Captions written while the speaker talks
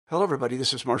Hello, everybody.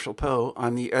 This is Marshall Poe.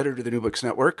 I'm the editor of the New Books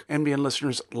Network. NBN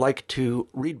listeners like to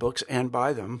read books and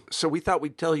buy them. So we thought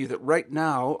we'd tell you that right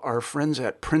now, our friends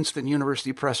at Princeton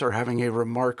University Press are having a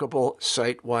remarkable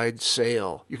site-wide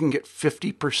sale. You can get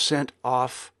 50%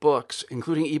 off books,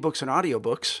 including ebooks and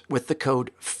audiobooks, with the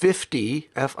code 50,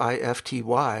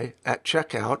 F-I-F-T-Y, at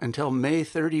checkout until May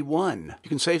 31. You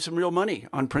can save some real money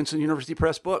on Princeton University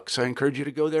Press books. I encourage you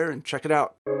to go there and check it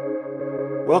out.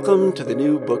 Welcome to the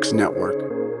New Books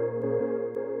Network.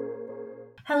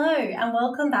 Hello and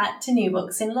welcome back to New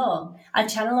Books in Law, a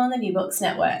channel on the New Books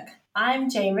Network. I'm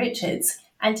Jane Richards,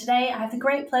 and today I have the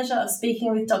great pleasure of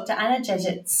speaking with Dr. Anna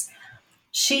Dzezic.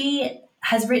 She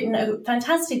has written a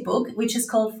fantastic book which is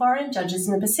called Foreign Judges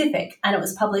in the Pacific, and it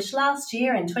was published last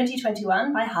year in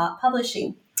 2021 by Hart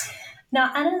Publishing.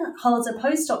 Now, Anna holds a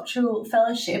postdoctoral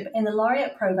fellowship in the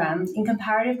Laureate Program in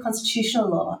Comparative Constitutional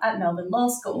Law at Melbourne Law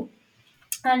School.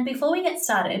 And before we get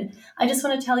started, I just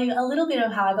want to tell you a little bit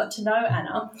of how I got to know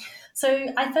Anna. So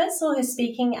I first saw her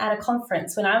speaking at a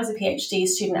conference when I was a PhD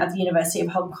student at the University of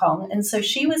Hong Kong. And so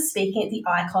she was speaking at the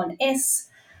ICON-S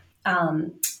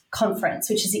conference,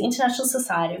 which is the International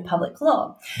Society of Public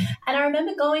Law. And I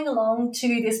remember going along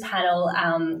to this panel,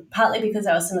 partly because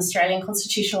there were some Australian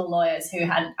constitutional lawyers who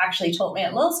had actually taught me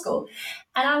at law school.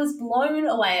 And I was blown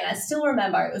away, and I still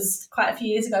remember, it was quite a few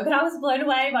years ago, but I was blown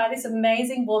away by this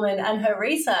amazing woman and her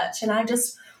research, and I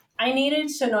needed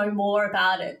to know more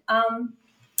about it. Fast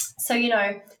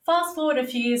forward a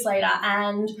few years later,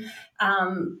 and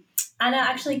Anna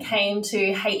actually came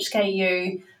to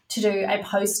HKU to do a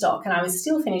postdoc, and I was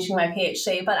still finishing my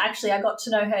PhD, but actually I got to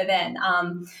know her then.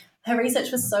 Her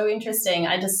research was so interesting.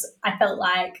 I felt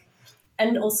like,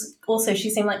 and also she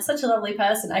seemed like such a lovely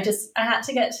person. I had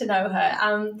to get to know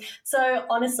her. So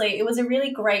honestly, it was a really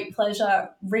great pleasure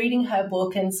reading her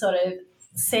book and sort of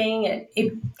seeing it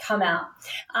come out.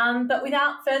 But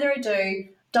without further ado,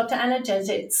 Dr. Anna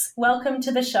Dzezic, welcome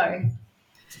to the show.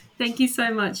 Thank you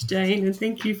so much, Jane, and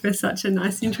thank you for such a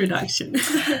nice introduction.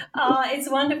 Oh, it's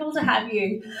wonderful to have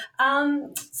you.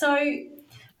 So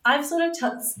I've sort of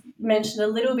mentioned a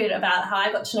little bit about how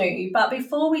I got to know you, but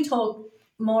before we talk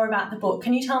more about the book,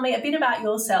 can you tell me a bit about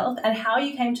yourself and how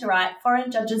you came to write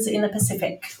Foreign Judges in the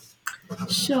Pacific?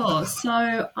 Sure.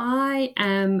 So I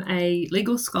am a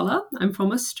legal scholar. I'm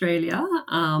from Australia,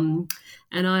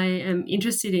 and I am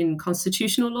interested in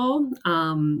constitutional law,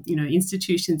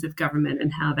 institutions of government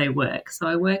and how they work. So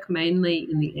I work mainly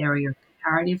in the area of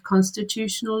comparative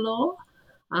constitutional law,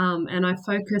 and I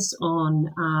focus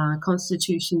on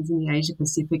constitutions in the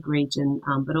Asia-Pacific region,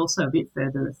 but also a bit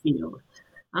further afield.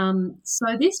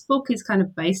 So this book is kind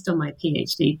of based on my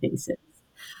PhD thesis.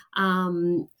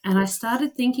 And I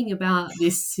started thinking about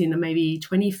this in maybe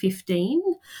 2015.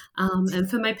 And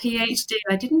for my PhD,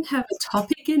 I didn't have a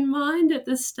topic in mind at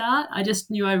the start. I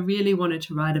just knew I really wanted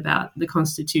to write about the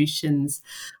constitutions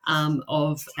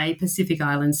of a Pacific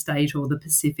Island state or the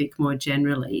Pacific more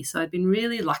generally. So I'd been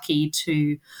really lucky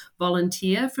to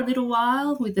volunteer for a little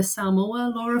while with the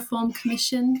Samoa Law Reform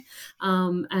Commission.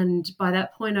 And by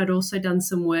that point, I'd also done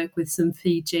some work with some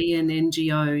Fijian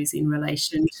NGOs in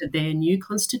relation to their new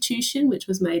constitution, which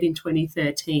was made in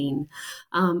 2013.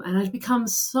 And I'd become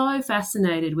so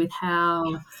fascinated with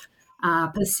how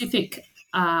Pacific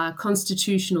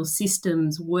constitutional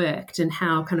systems worked and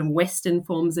how kind of Western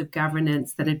forms of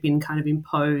governance that had been kind of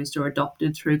imposed or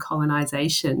adopted through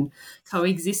colonisation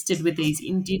coexisted with these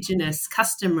indigenous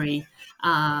customary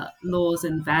laws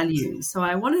and values. So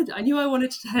I knew I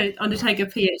wanted to undertake a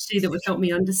PhD that would help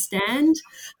me understand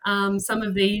some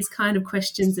of these kind of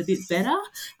questions a bit better.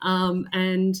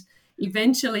 And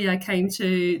eventually I came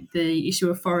to the issue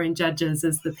of foreign judges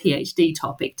as the PhD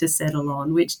topic to settle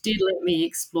on, which did let me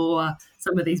explore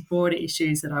some of these broader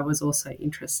issues that I was also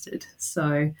interested.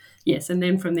 So, yes, and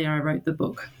then from there I wrote the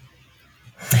book.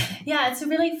 Yeah, it's a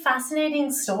really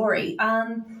fascinating story.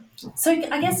 So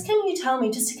I guess can you tell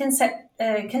me, just to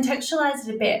contextualize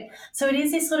it a bit, so it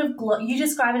is this sort of, you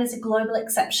describe it as a global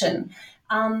exception,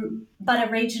 but a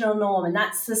regional norm, and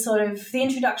that's the sort of the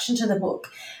introduction to the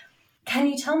book. Can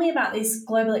you tell me about this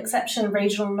global exception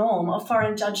regional norm of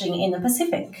foreign judging in the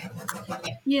Pacific?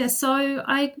 Yeah, so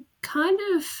I kind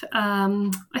of,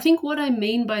 I think what I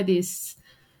mean by this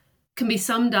can be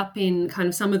summed up in kind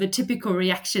of some of the typical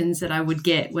reactions that I would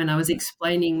get when I was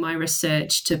explaining my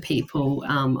research to people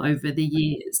over the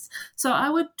years. So I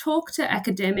would talk to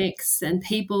academics and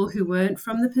people who weren't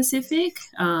from the Pacific,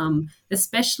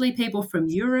 especially people from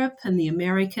Europe and the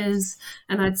Americas.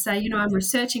 And I'd say, I'm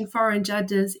researching foreign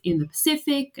judges in the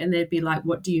Pacific. And they'd be like,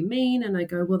 what do you mean? And I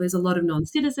go, well, there's a lot of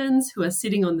non-citizens who are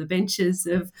sitting on the benches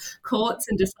of courts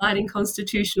and deciding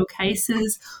constitutional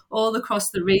cases all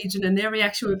across the region. And their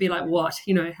reaction would be like, what?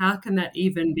 How can that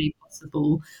even be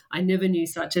possible? I never knew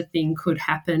such a thing could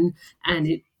happen. And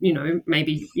it,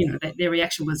 maybe, their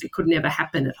reaction was it could never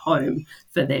happen at home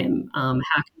for them. How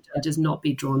can judges not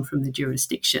be drawn from the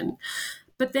jurisdiction?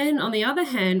 But then on the other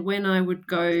hand, when I would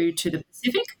go to the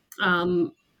Pacific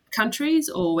countries,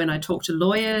 or when I talk to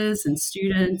lawyers and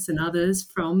students and others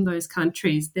from those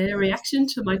countries, their reaction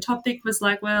to my topic was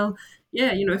like, well,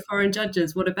 yeah, foreign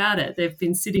judges, what about it? They've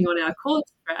been sitting on our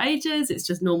courts for ages. It's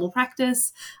just normal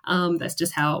practice. That's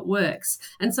just how it works.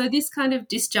 And so this kind of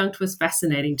disjunct was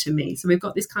fascinating to me. So we've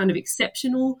got this kind of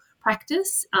exceptional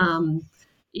practice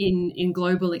in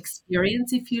global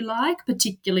experience, if you like,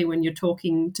 particularly when you're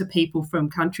talking to people from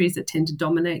countries that tend to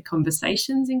dominate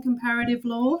conversations in comparative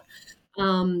law.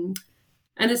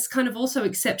 And it's kind of also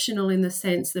exceptional in the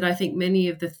sense that I think many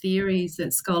of the theories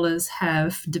that scholars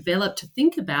have developed to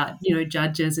think about,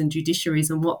 judges and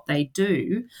judiciaries and what they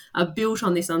do are built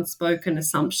on this unspoken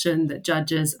assumption that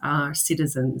judges are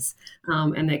citizens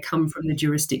and they come from the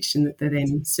jurisdiction that they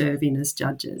then serve in as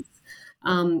judges.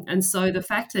 And so the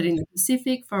fact that in the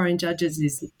Pacific, foreign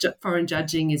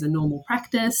judging is a normal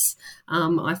practice,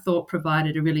 I thought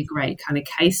provided a really great kind of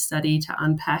case study to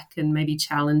unpack and maybe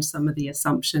challenge some of the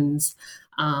assumptions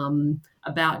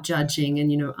about judging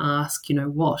and, ask,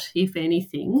 what, if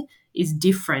anything, is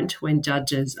different when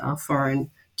judges are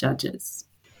foreign judges.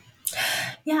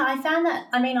 Yeah, I found that,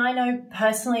 I know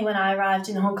personally when I arrived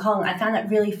in Hong Kong, I found that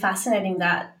really fascinating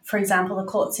that, for example, the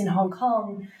courts in Hong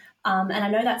Kong, and I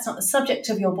know that's not the subject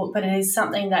of your book, but it is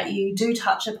something that you do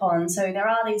touch upon. So there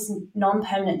are these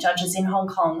non-permanent judges in Hong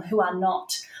Kong who are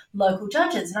not local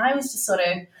judges. And I was just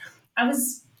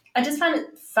I just found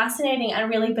it fascinating and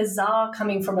really bizarre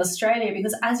coming from Australia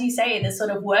because, as you say, the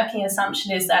sort of working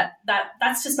assumption is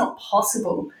that's just not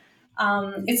possible.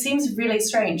 It seems really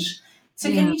strange. So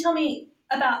Can you tell me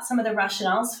about some of the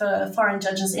rationales for foreign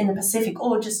judges in the Pacific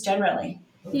or just generally?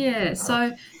 Yeah,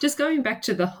 so just going back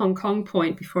to the Hong Kong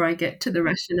point before I get to the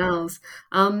rationales,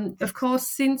 of course,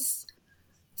 since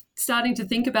starting to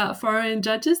think about foreign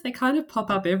judges, they kind of pop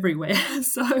up everywhere.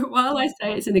 So while I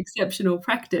say it's an exceptional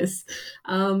practice,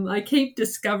 I keep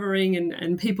discovering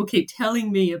and people keep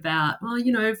telling me about,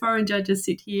 foreign judges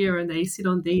sit here and they sit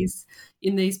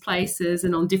in these places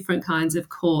and on different kinds of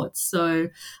courts. So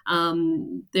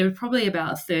there are probably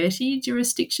about 30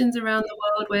 jurisdictions around the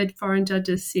world where foreign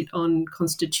judges sit on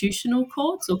constitutional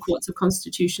courts or courts of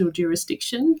constitutional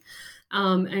jurisdiction.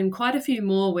 And quite a few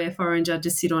more where foreign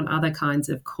judges sit on other kinds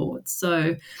of courts.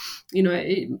 So,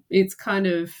 it's kind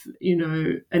of,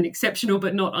 an exceptional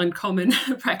but not uncommon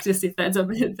practice if that's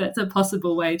a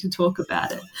possible way to talk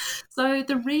about it. So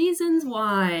the reasons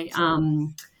why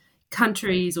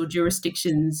countries or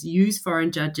jurisdictions use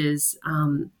foreign judges are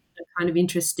kind of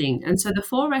interesting. And so the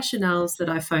four rationales that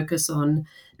I focus on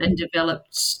and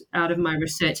developed out of my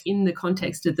research in the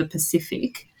context of the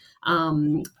Pacific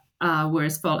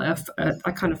whereas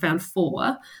I kind of found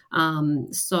four.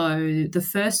 So the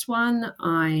first one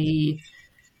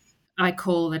I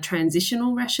call the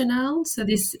transitional rationale. So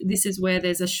this is where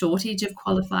there's a shortage of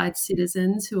qualified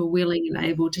citizens who are willing and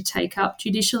able to take up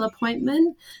judicial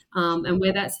appointment, and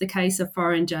where that's the case, a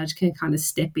foreign judge can kind of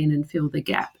step in and fill the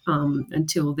gap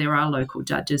until there are local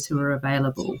judges who are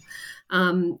available.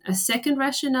 A second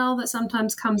rationale that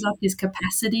sometimes comes up is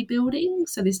capacity building.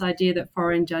 So this idea that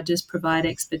foreign judges provide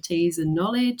expertise and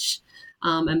knowledge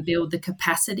and build the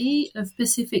capacity of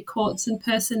Pacific courts and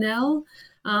personnel.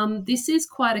 This is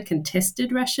quite a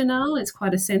contested rationale. It's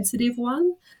quite a sensitive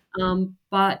one,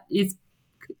 but it's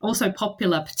also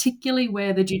popular, particularly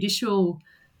where the judicial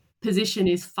position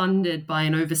is funded by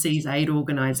an overseas aid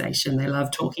organisation. They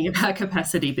love talking about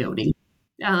capacity building.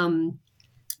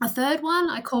 A third one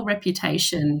I call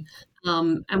reputation,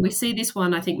 and we see this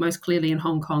one, I think, most clearly in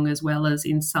Hong Kong as well as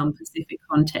in some Pacific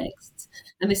contexts.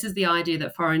 And this is the idea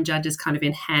that foreign judges kind of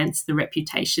enhance the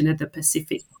reputation of the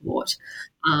Pacific court.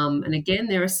 And again,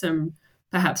 there are some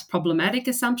perhaps problematic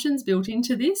assumptions built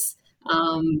into this,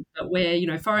 but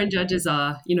where, foreign judges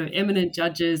are, eminent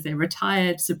judges, they're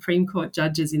retired Supreme Court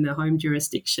judges in their home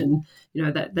jurisdiction,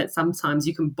 that sometimes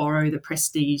you can borrow the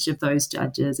prestige of those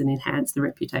judges and enhance the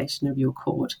reputation of your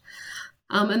court.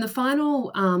 And the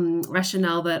final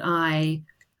rationale that I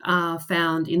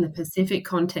found in the Pacific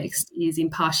context is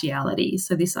impartiality.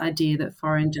 So this idea that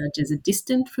foreign judges are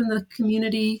distant from the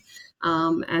community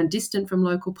and distant from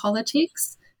local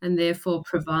politics, and therefore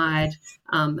provide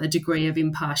a degree of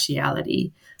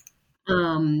impartiality.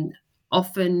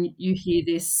 Often you hear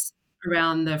this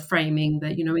around the framing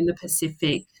that, in the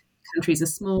Pacific, countries are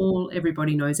small,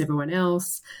 everybody knows everyone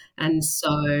else, and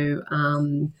so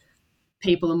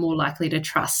people are more likely to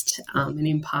trust an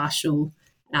impartial,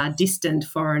 distant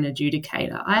foreign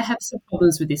adjudicator. I have some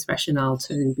problems with this rationale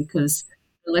too, because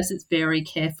unless it's very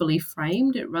carefully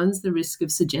framed, it runs the risk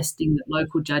of suggesting that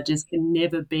local judges can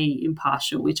never be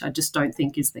impartial, which I just don't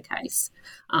think is the case.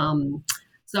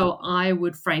 So I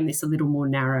would frame this a little more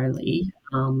narrowly,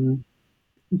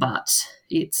 but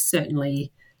it's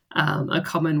certainly a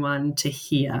common one to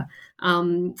hear.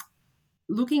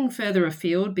 Looking further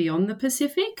afield beyond the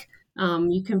Pacific,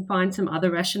 you can find some other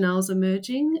rationales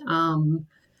emerging.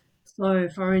 So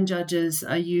foreign judges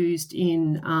are used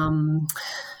in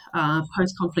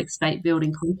post-conflict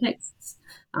state-building contexts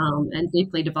and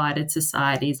deeply divided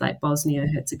societies like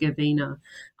Bosnia-Herzegovina.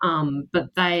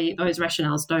 But those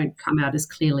rationales don't come out as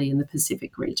clearly in the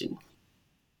Pacific region.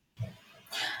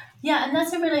 Yeah, and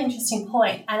that's a really interesting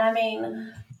point. And I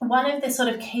mean, one of the sort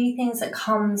of key things that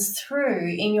comes through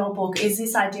in your book is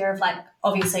this idea of, like,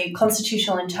 obviously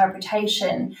constitutional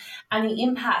interpretation and the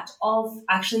impact of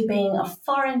actually being a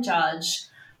foreign judge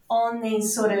on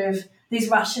these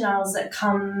rationales that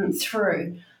come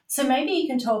through. So maybe you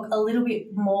can talk a little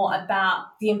bit more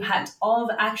about the impact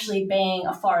of actually being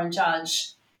a foreign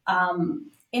judge in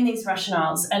these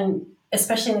rationales, and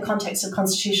especially in the context of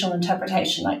constitutional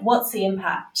interpretation. Like, what's the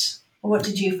impact? Or what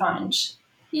did you find?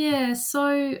 Yeah,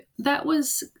 so that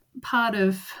was part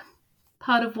of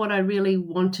what I really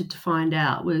wanted to find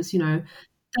out was,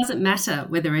 does it matter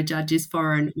whether a judge is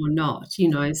foreign or not?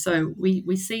 So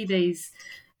we see these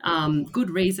good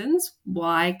reasons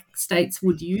why states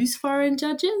would use foreign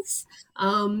judges,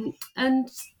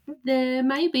 and there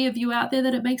may be a view out there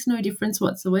that it makes no difference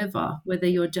whatsoever whether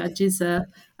your judge is a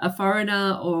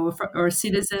foreigner or a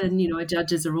citizen.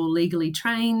 Judges are all legally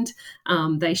trained.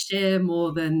 They share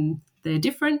more than they're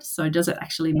different, so does it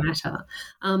actually matter?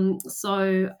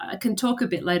 So I can talk a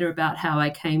bit later about how I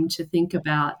came to think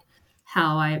about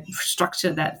how I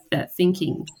structure that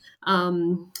thinking.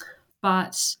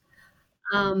 But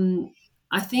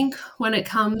I think when it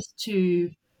comes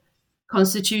to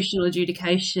constitutional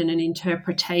adjudication and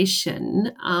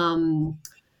interpretation,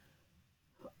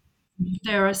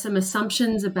 there are some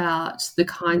assumptions about the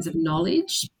kinds of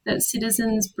knowledge that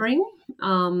citizens bring,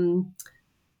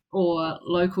 or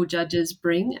local judges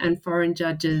bring and foreign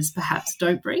judges perhaps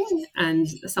don't bring, and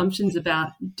assumptions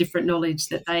about different knowledge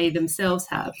that they themselves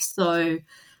have. So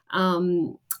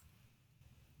that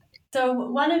was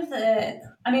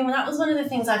one of the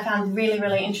things I found really,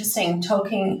 really interesting,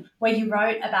 where you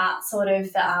wrote about sort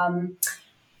of the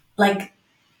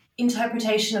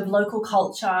interpretation of local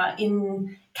culture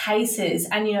in cases,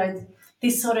 and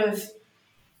this sort of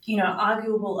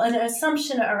arguable an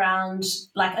assumption around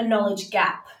like a knowledge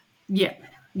gap. Yeah,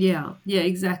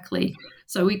 exactly.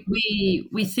 So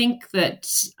we think that,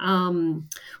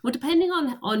 depending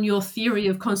on your theory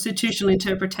of constitutional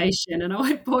interpretation, and I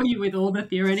won't bore you with all the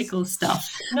theoretical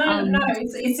stuff. No,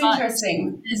 it's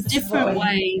interesting. There's different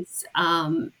ways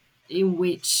in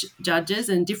which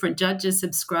different judges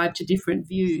subscribe to different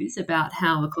views about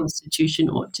how a constitution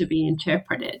ought to be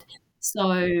interpreted.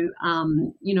 So,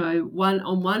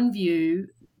 one view,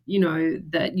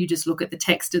 that you just look at the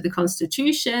text of the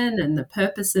Constitution and the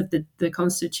purpose of the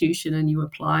Constitution, and you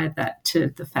apply that to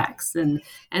the facts. And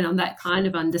on that kind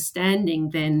of understanding,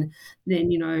 then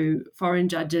foreign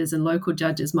judges and local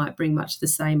judges might bring much the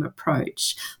same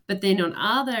approach. But then on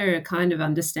other kind of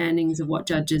understandings of what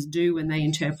judges do when they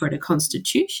interpret a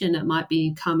Constitution, it might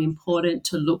become important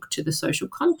to look to the social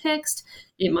context.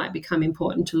 It might become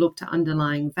important to look to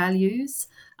underlying values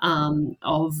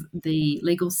of the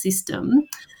legal system.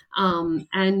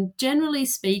 And generally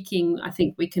speaking, I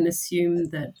think we can assume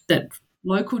that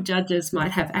local judges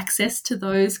might have access to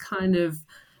that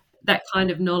kind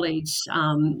of knowledge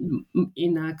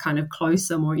in a kind of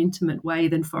closer, more intimate way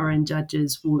than foreign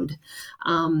judges would.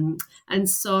 And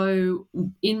so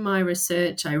in my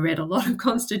research, I read a lot of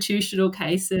constitutional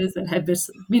cases that had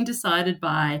been decided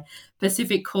by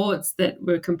Pacific courts that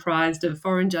were comprised of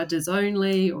foreign judges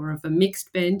only, or of a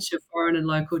mixed bench of foreign and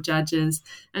local judges,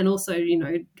 and also,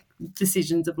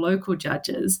 decisions of local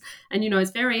judges. And,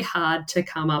 it's very hard to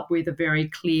come up with a very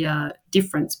clear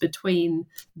difference between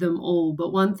them all.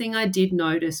 But one thing I did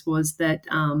notice was that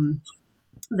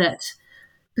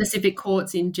Pacific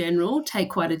courts in general take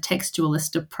quite a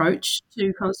textualist approach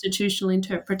to constitutional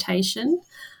interpretation,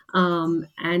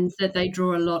 and that they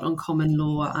draw a lot on common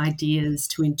law ideas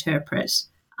to interpret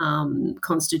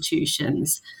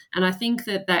constitutions. And I think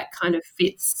that kind of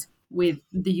fits with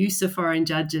the use of foreign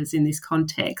judges in this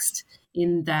context,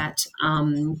 in that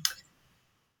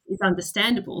it's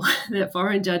understandable that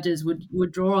foreign judges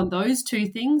would draw on those two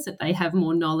things that they have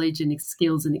more knowledge and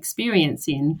skills and experience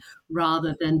in,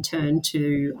 rather than turn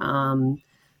to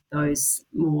those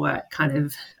more kind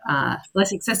of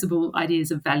less accessible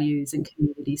ideas of values and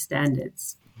community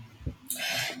standards.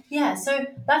 Yeah, so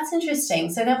that's interesting.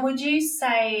 So then would you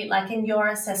say, like in your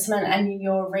assessment and in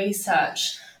your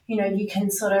research, you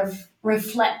can sort of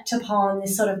reflect upon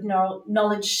this sort of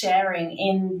knowledge sharing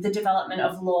in the development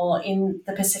of law in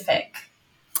the Pacific?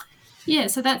 Yeah,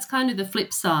 so that's kind of the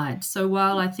flip side. So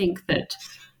while I think that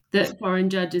foreign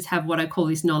judges have what I call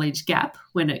this knowledge gap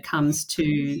when it comes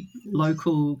to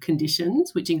local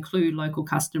conditions, which include local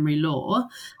customary law,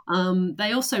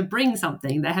 they also bring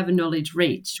something. They have a knowledge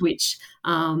reach, which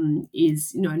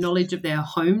is knowledge of their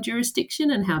home jurisdiction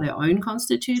and how their own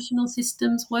constitutional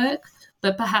systems work,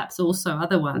 but perhaps also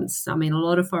other ones. I mean, a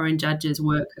lot of foreign judges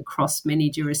work across many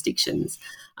jurisdictions.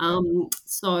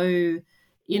 So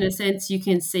in a sense, you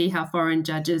can see how foreign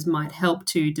judges might help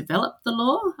to develop the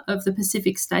law of the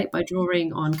Pacific state by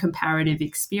drawing on comparative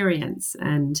experience.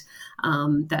 And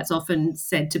that's often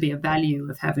said to be a value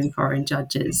of having foreign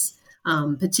judges,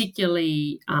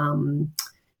 particularly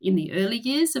in the early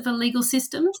years of a legal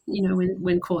system,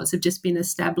 when courts have just been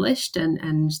established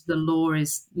and the law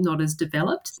is not as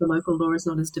developed, the local law is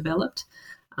not as developed.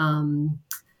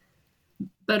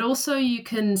 But also you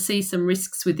can see some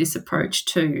risks with this approach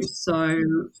too. So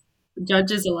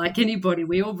judges are like anybody.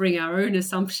 We all bring our own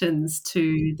assumptions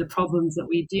to the problems that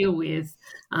we deal with.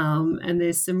 And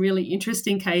there's some really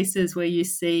interesting cases where you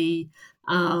see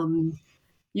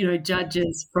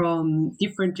judges from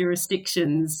different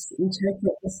jurisdictions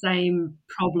interpret the same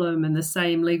problem and the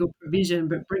same legal provision,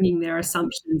 but bringing their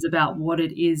assumptions about what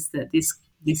it is that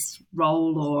this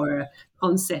role or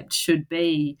concept should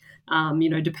be,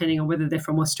 depending on whether they're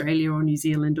from Australia or New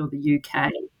Zealand or the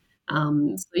UK.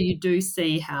 So you do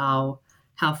see how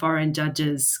foreign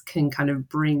judges can kind of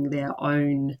bring their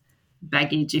own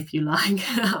baggage, if you like,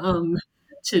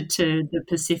 to the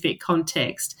Pacific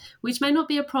context, which may not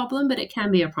be a problem, but it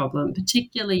can be a problem,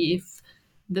 particularly if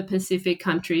the Pacific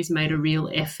countries made a real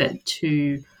effort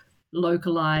to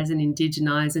localise and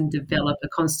indigenize and develop a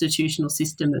constitutional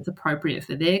system that's appropriate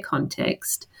for their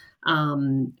context,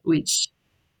 which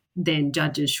then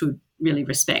judges should really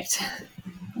respect.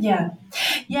 Yeah,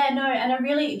 no, and I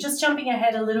really, just jumping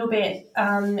ahead a little bit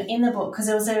in the book, because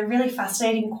there was a really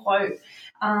fascinating quote,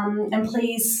 and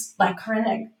please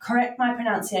correct my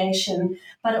pronunciation,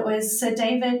 but it was Sir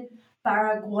David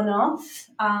Baragwanath,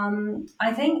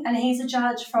 I think, and he's a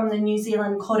judge from the New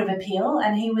Zealand Court of Appeal,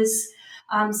 and he was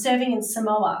serving in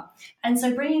Samoa. And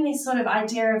so bringing this sort of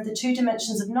idea of the two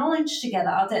dimensions of knowledge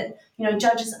together that,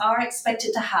 judges are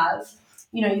expected to have,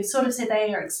 you sort of said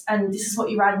they are, and this is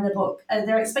what you write in the book,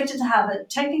 they're expected to have a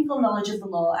technical knowledge of the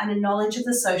law and a knowledge of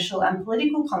the social and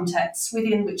political context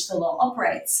within which the law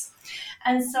operates.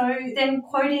 And so then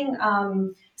quoting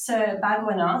Sir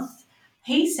Baragwanath,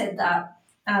 he said that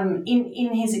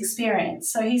in his experience.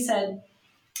 So he said,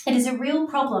 "It is a real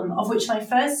problem of which my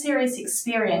first serious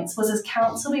experience was as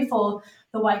counsel before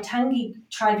the Waitangi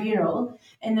Tribunal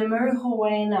in the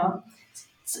Muruhawena,"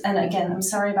 and again, I'm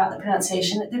sorry about the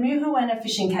pronunciation, "the Muruhawena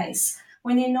fishing case.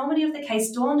 When the enormity of the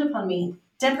case dawned upon me,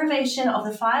 deprivation of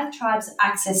the 5 tribes'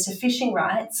 access to fishing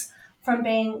rights from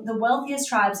being the wealthiest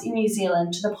tribes in New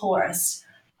Zealand to the poorest.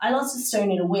 I lost a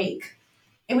stone in a week.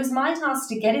 It was my task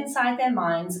to get inside their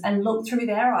minds and look through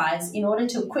their eyes in order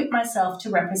to equip myself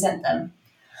to represent them.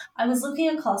 I was looking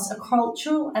across a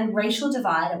cultural and racial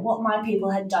divide at what my people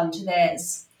had done to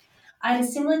theirs. I had a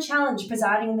similar challenge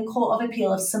presiding in the Court of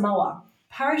Appeal of Samoa,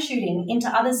 parachuting into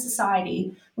other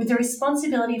society with the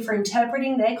responsibility for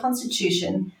interpreting their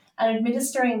constitution and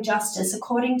administering justice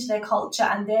according to their culture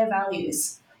and their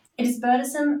values. It is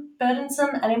burdensome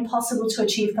and impossible to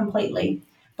achieve completely,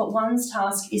 but one's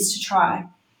task is to try."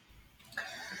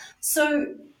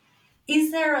 So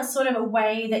is there a sort of a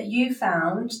way that you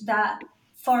found that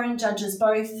foreign judges,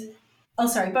 both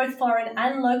foreign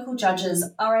and local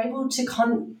judges, are able to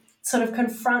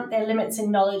confront their limits in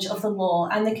knowledge of the law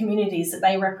and the communities that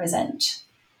they represent?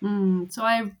 So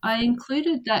I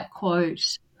included that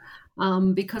quote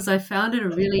because I found it a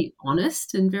really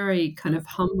honest and very kind of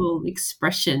humble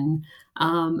expression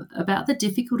about the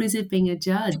difficulties of being a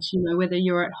judge, whether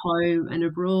you're at home and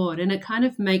abroad. And it kind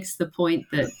of makes the point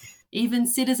that even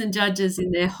citizen judges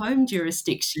in their home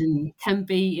jurisdiction can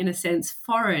be, in a sense,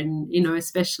 foreign,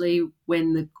 especially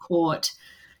when the court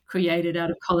created out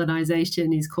of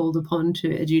colonisation is called upon to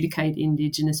adjudicate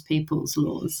Indigenous peoples'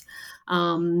 laws.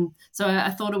 So I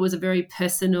thought it was a very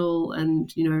personal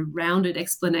and, rounded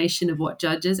explanation of what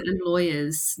judges and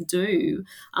lawyers do,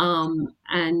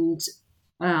 and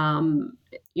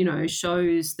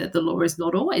shows that the law is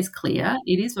not always clear.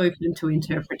 It is open to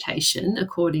interpretation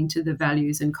according to the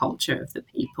values and culture of the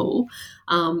people,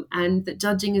 and that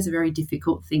judging is a very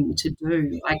difficult thing to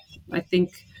do. I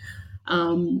think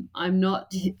I'm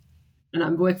not, and I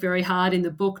work very hard in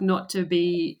the book not to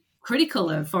be critical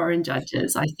of foreign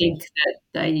judges. I think that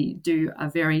they do a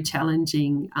very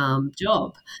challenging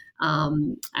job.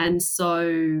 And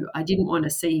so I didn't want to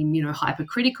seem,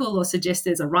 hypercritical or suggest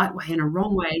there's a right way and a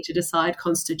wrong way to decide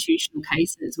constitutional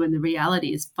cases when the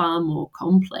reality is far more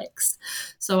complex.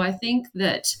 So I think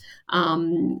that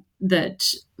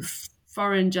that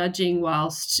foreign judging,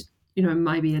 whilst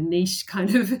maybe a niche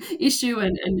kind of issue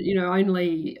and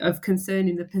only of concern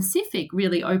in the Pacific,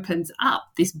 really opens up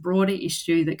this broader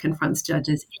issue that confronts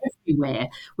judges everywhere,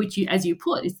 which, as you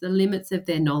put, is the limits of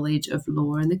their knowledge of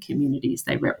law and the communities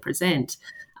they represent.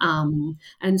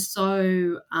 And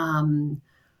so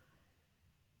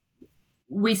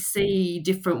we see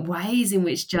different ways in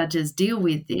which judges deal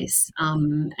with this,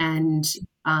 and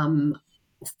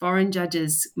foreign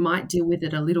judges might deal with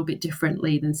it a little bit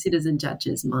differently than citizen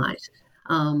judges might.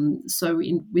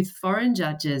 With foreign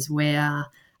judges, where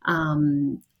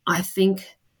I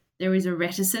think there is a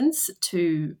reticence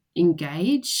to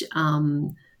engage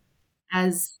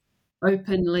as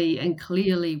openly and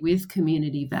clearly with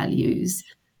community values,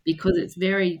 because it's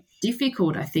very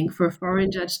difficult, I think, for a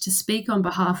foreign judge to speak on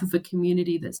behalf of a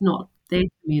community that's not their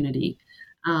community.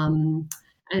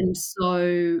 And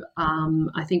so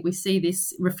I think we see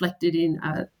this reflected in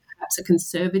perhaps a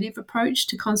conservative approach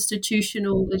to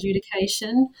constitutional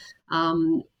adjudication,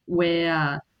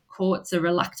 where courts are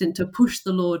reluctant to push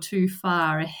the law too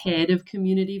far ahead of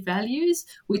community values,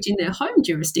 which in their home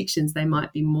jurisdictions they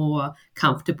might be more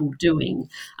comfortable doing.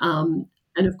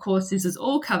 And of course, this is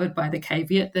all covered by the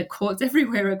caveat that courts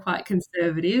everywhere are quite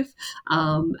conservative,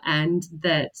 and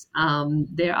that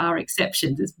there are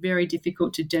exceptions. It's very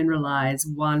difficult to generalise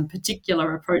one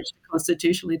particular approach to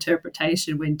constitutional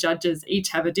interpretation when judges each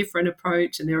have a different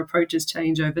approach and their approaches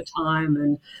change over time,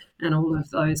 and all of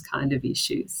those kind of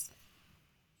issues.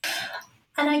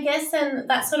 And I guess then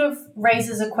that sort of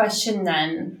raises a question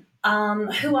then.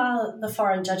 Who are the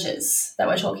foreign judges that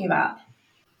we're talking about?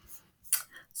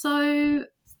 So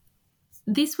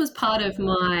this was part of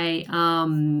my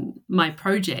my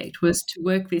project, was to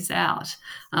work this out.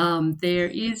 There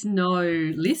is no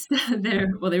list.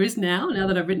 There is now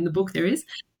that I've written the book, there is.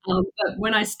 But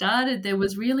when I started, there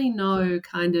was really no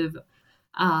kind of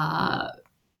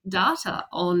data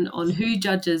on who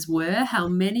judges were, how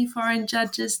many foreign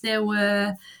judges there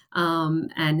were,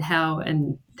 and how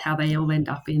they all end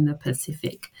up in the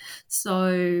Pacific.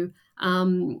 So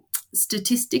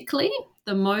statistically,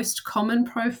 the most common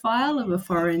profile of a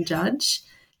foreign judge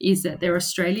is that they're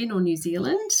Australian or New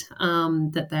Zealand,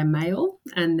 that they're male,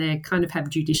 and they kind of have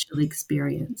judicial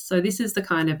experience. So this is the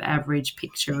kind of average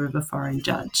picture of a foreign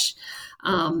judge.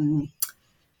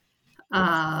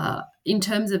 In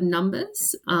terms of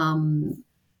numbers,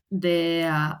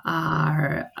 there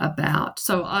are about...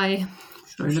 Sorry,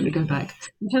 let me go back.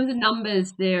 In terms of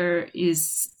numbers, there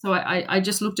is... So I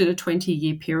just looked at a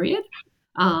 20-year period,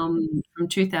 from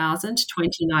 2000 to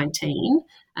 2019,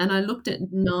 and I looked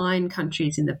at 9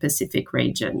 countries in the Pacific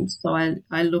region. So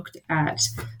I looked at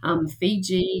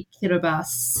Fiji,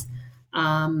 Kiribati,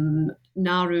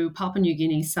 Nauru, Papua New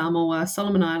Guinea, Samoa,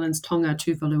 Solomon Islands, Tonga,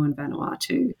 Tuvalu, and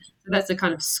Vanuatu. So that's the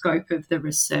kind of scope of the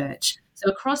research. So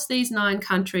across these 9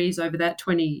 countries over that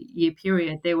 20-year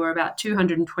period, there were about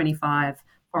 225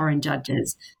 foreign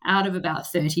judges out of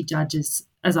about 30 judges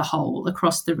as a whole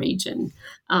across the region.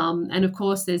 And of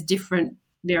course, there's different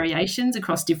variations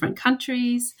across different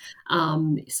countries.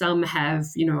 Some have,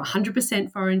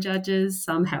 100% foreign judges.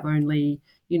 Some have only,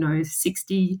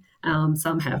 60.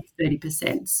 Some have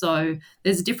 30%. So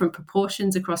there's different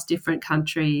proportions across different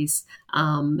countries.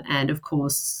 And of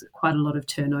course, quite a lot of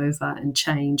turnover and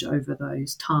change over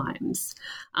those times.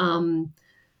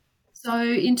 So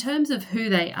in terms of who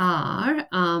they are,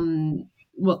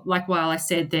 while I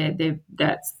said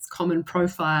that common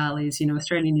profile is,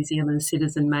 Australian, New Zealand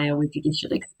citizen male with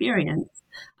judicial experience,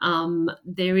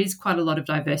 there is quite a lot of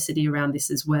diversity around this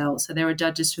as well. So there are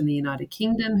judges from the United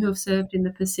Kingdom who have served in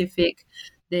the Pacific.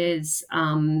 There's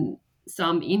some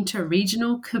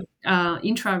intra-regional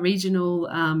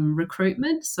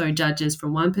recruitment. So judges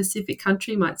from one Pacific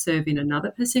country might serve in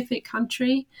another Pacific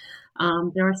country.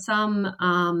 There are some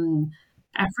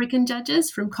African judges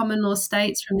from common law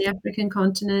states from the African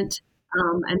continent,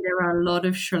 and there are a lot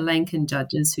of Sri Lankan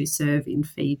judges who serve in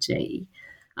Fiji.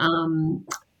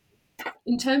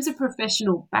 In terms of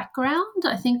professional background,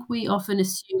 I think we often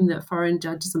assume that foreign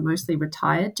judges are mostly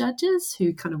retired judges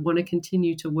who kind of want to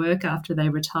continue to work after they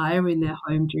retire in their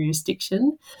home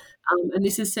jurisdiction. And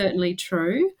this is certainly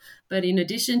true. But in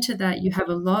addition to that, you have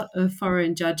a lot of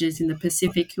foreign judges in the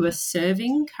Pacific who are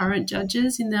serving current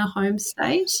judges in their home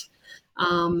state.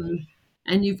 And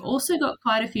you've also got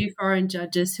quite a few foreign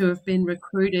judges who have been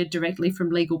recruited directly from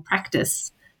legal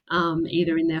practice,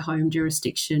 either in their home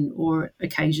jurisdiction or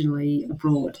occasionally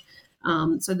abroad.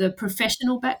 So the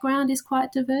professional background is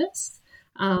quite diverse.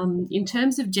 In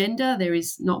terms of gender, there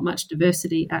is not much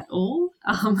diversity at all.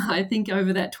 I think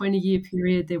over that 20-year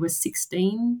period, there were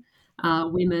 16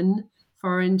 women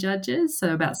foreign judges,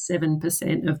 so about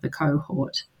 7% of the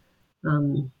cohort.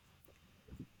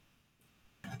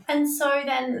 And so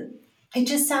then it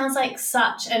just sounds like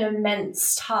such an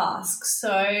immense task.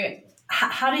 So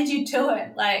how did you do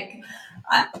it? Like,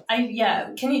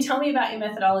 can you tell me about your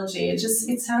methodology?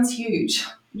 It sounds huge.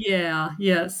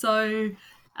 Yeah. So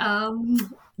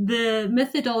the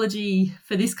methodology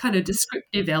for this kind of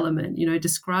descriptive element,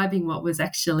 describing what was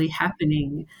actually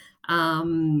happening,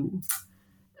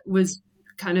 was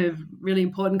kind of really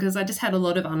important because I just had a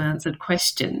lot of unanswered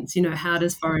questions. How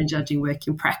does foreign judging work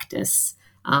in practice?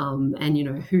 And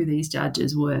who these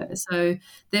judges were. So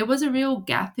there was a real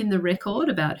gap in the record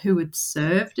about who had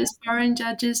served as foreign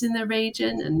judges in the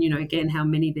region, and again how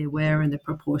many there were and the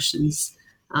proportions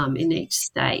in each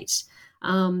state.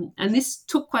 And this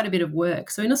took quite a bit of work.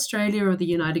 So in Australia or the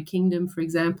United Kingdom, for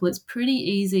example, it's pretty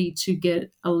easy to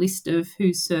get a list of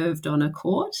who served on a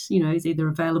court. It's either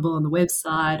available on the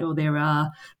website or there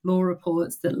are law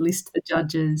reports that list the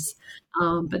judges.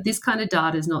 But this kind of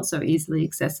data is not so easily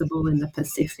accessible in the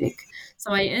Pacific.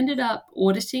 So I ended up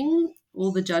auditing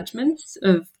all the judgments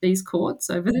of these courts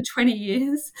over the 20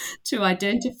 years to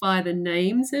identify the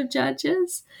names of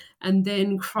judges, and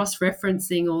then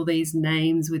cross-referencing all these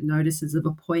names with notices of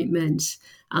appointment,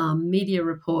 media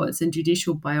reports and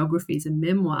judicial biographies and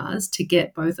memoirs to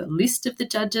get both a list of the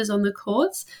judges on the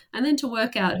courts and then to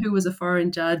work out who was a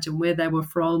foreign judge and where they were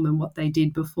from and what they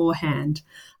did beforehand.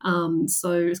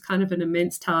 So it was kind of an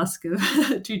immense task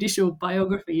of judicial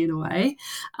biography in a way.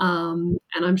 And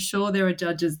I'm sure there are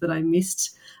judges that I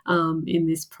missed in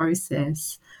this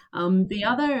process. The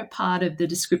other part of the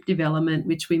descriptive element,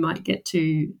 which we might get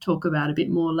to talk about a bit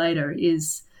more later,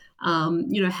 is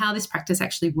how this practice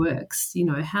actually works.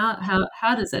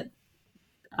 How does it?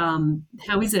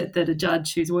 How is it that a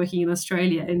judge who's working in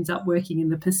Australia ends up working in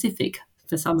the Pacific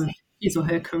for some of his or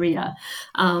her career?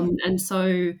 And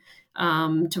so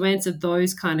to answer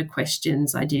those kind of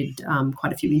questions, I did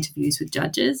quite a few interviews with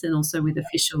judges and also with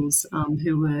officials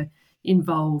who were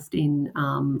involved in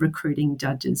recruiting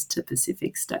judges to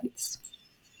Pacific states.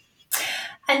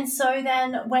 And so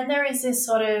then when there is this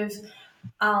sort of,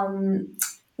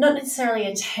 not necessarily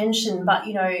a tension, but,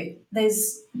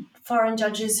 there's foreign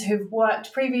judges who've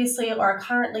worked previously or are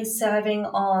currently serving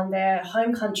on their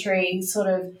home country sort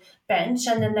of bench,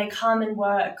 and then they come and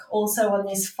work also on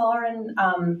this foreign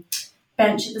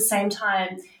bench at the same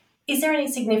time. Is there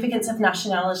any significance of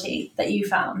nationality that you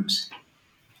found?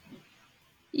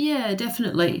 Yeah,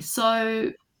 definitely.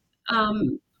 So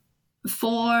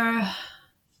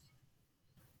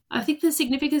I think the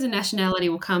significance of nationality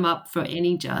will come up for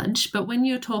any judge, but when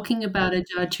you're talking about a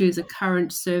judge who's a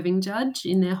current serving judge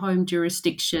in their home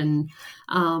jurisdiction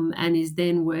and is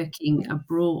then working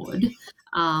abroad,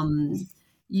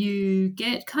 you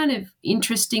get kind of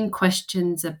interesting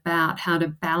questions about how to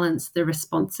balance the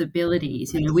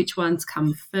responsibilities, which ones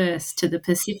come first, to the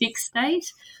Pacific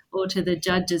state or to the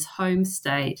judge's home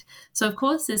state. So, of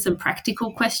course, there's some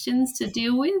practical questions to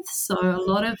deal with. So a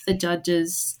lot of the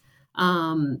judges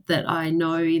that I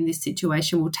know in this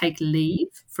situation will take leave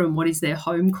from what is their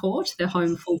home court, their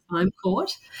home full-time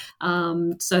court,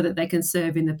 so that they can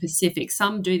serve in the Pacific.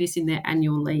 Some do this in their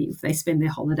annual leave. They spend their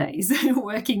holidays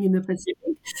working in the Pacific.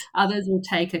 Others will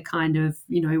take a kind of,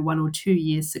 1 or 2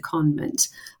 year secondment.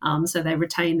 So they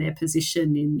retain their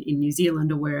position in New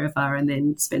Zealand or wherever and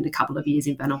then spend a couple of years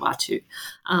in Vanuatu.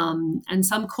 And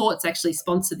some courts actually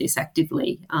sponsor this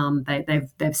actively.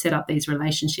 They've set up these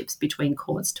relationships between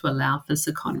courts to allow for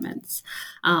secondments.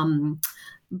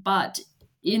 But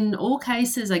in all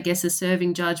cases, I guess a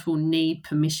serving judge will need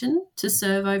permission to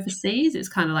serve overseas. It's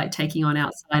kind of like taking on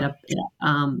outside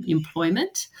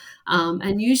employment.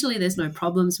 And usually there's no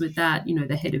problems with that.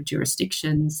 The head of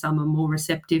jurisdiction, some are more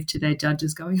receptive to their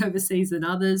judges going overseas than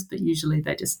others, but usually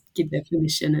they just give their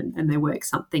permission and they work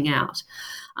something out.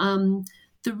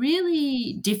 The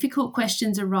really difficult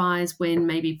questions arise when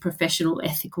maybe professional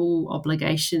ethical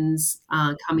obligations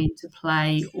come into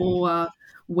play, or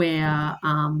where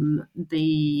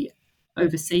the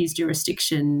overseas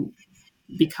jurisdiction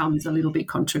becomes a little bit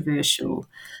controversial.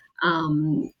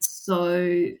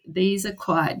 So these are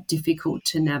quite difficult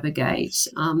to navigate.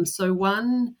 So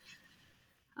one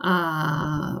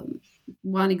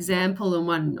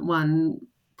example and one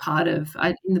part of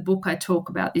in the book, I talk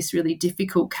about this really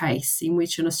difficult case in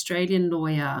which an Australian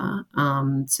lawyer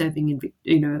serving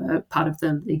in a part of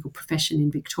the legal profession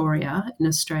in Victoria in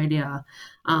Australia,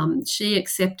 she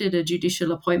accepted a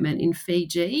judicial appointment in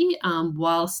Fiji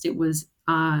whilst it was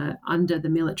under the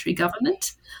military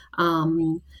government.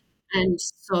 And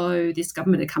so this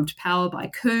government had come to power by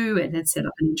coup. It had set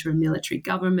up an interim military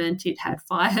government. It had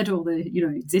fired all the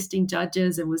existing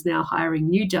judges and was now hiring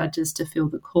new judges to fill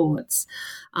the courts.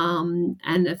 And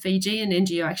a Fijian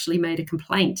NGO actually made a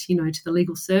complaint, to the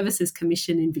Legal Services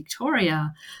Commission in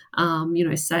Victoria,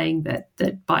 saying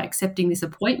that by accepting this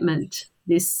appointment,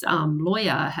 this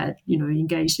lawyer had,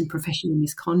 engaged in professional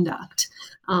misconduct.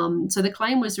 So the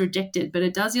claim was rejected, but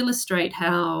it does illustrate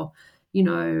how,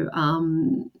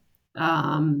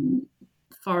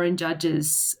 foreign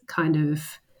judges kind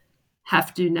of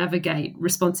have to navigate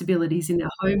responsibilities in their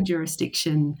home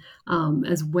jurisdiction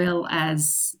as well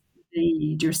as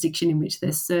the jurisdiction in which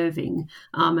they're serving,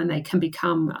 and they can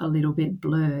become a little bit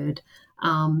blurred.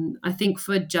 I think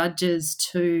for judges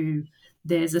too,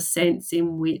 there's a sense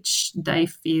in which they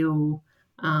feel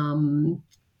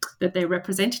that they're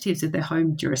representatives of their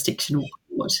home jurisdictional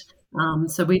court.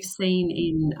 So we've seen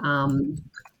in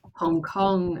Hong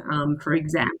Kong, for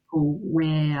example,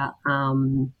 where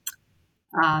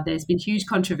there's been huge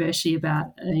controversy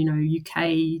about,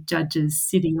 UK judges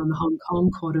sitting on the Hong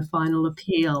Kong Court of Final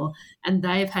Appeal, and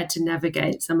they've had to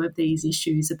navigate some of these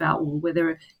issues about,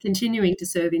 whether continuing to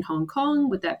serve in Hong Kong,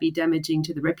 would that be damaging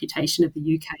to the reputation of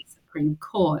the UK Supreme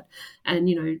Court? And,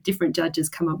 different judges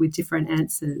come up with different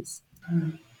answers.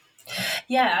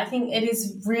 Yeah, I think it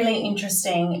is really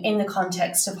interesting in the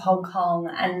context of Hong Kong,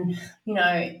 and,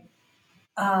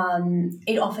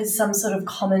 it offers some sort of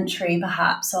commentary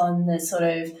perhaps on the sort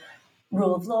of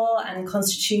rule of law and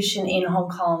constitution in Hong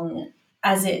Kong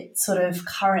as it sort of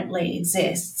currently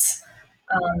exists.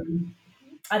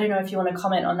 I don't know if you want to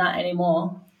comment on that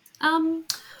anymore.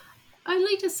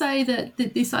 Only to say that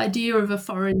this idea of a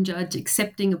foreign judge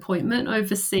accepting appointment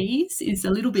overseas is a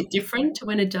little bit different to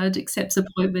when a judge accepts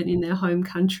appointment in their home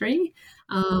country.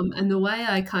 And the way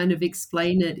I kind of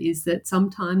explain it is that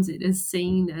sometimes it is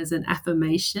seen as an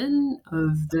affirmation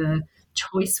of the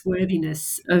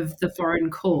choice-worthiness of the foreign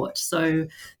court. So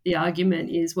the argument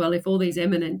is, well, if all these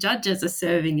eminent judges are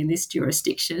serving in this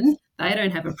jurisdiction, they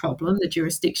don't have a problem. The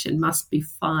jurisdiction must be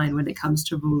fine when it comes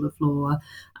to rule of law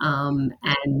and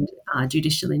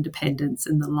judicial independence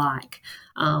and the like.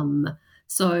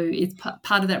 So it's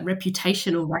part of that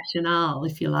reputational rationale,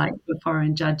 if you like, for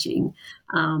foreign judging.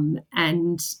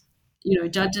 And,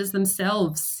 judges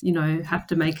themselves, have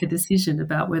to make a decision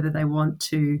about whether they want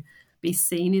to be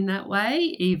seen in that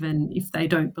way, even if they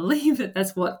don't believe that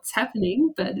that's what's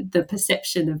happening. But the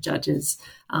perception of judges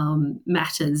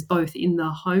matters both in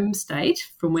the home state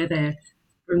from their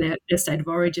state of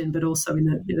origin, but also in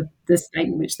the state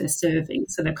in which they're serving.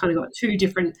 So they've kind of got two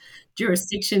different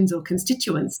jurisdictions or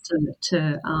constituents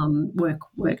to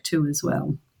work to as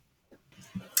well.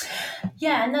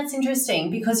 Yeah, and that's interesting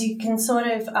because you can sort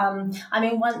of,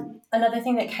 another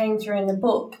thing that came through in the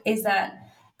book is that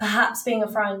perhaps being a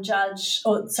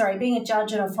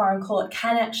judge in a foreign court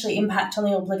can actually impact on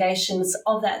the obligations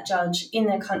of that judge in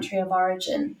their country of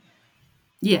origin.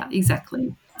 Yeah,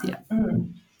 exactly. Yeah.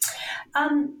 Mm.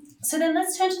 So then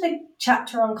let's turn to the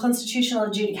chapter on constitutional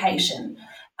adjudication.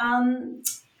 And,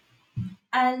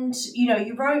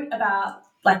 you wrote about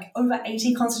over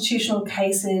 80 constitutional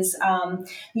cases.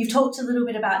 You've talked a little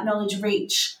bit about knowledge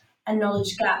reach and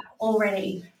knowledge gap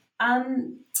already.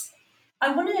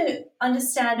 I want to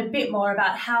understand a bit more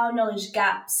about how knowledge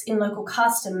gaps in local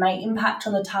custom may impact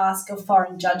on the task of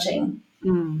foreign judging.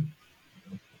 Mm.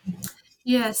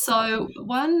 Yeah, so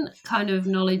one kind of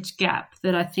knowledge gap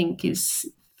that I think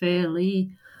is fairly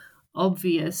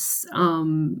obvious,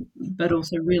 but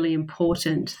also really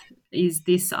important, is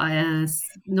this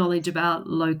knowledge about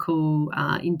local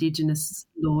Indigenous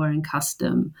law and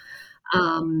custom.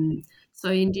 So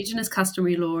Indigenous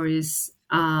customary law is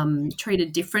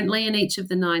treated differently in each of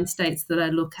the 9 states that I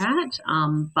look at,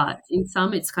 but in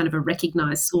some it's kind of a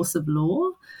recognised source of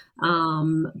law.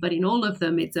 But in all of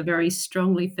them, it's a very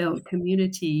strongly felt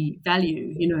community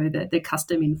value, that the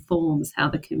custom informs how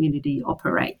the community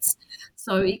operates.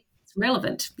 So it's it's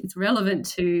relevant. It's relevant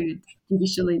to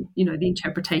judicially, the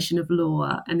interpretation of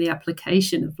law and the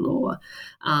application of law.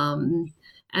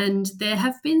 And there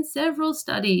have been several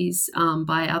studies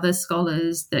by other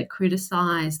scholars that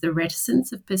criticise the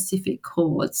reticence of Pacific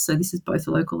courts, so this is both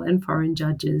local and foreign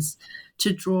judges,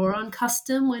 to draw on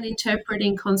custom when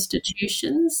interpreting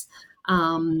constitutions.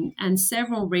 And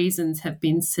several reasons have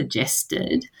been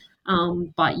suggested,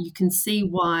 but you can see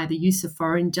why the use of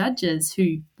foreign judges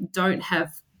who don't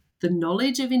have the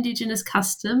knowledge of Indigenous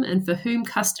custom and for whom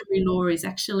customary law is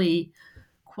actually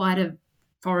quite a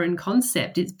foreign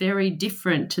concept. It's very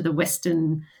different to the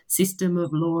Western system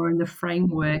of law and the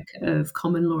framework of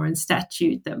common law and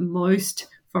statute that most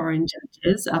foreign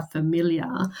judges are familiar.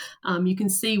 You can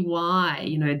see why,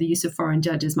 the use of foreign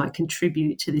judges might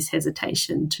contribute to this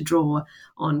hesitation to draw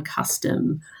on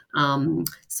custom.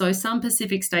 So some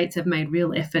Pacific states have made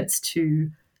real efforts to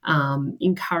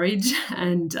encourage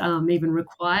and even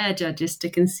require judges to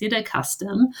consider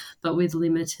custom, but with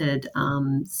limited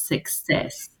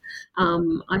success.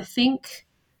 I think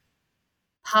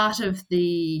I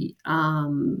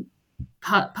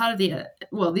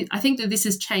think that this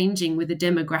is changing with the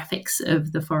demographics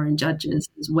of the foreign judges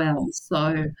as well.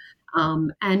 So,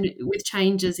 and with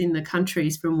changes in the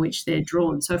countries from which they're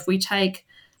drawn. So if we take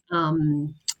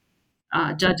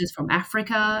judges from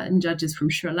Africa and judges from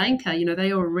Sri Lanka,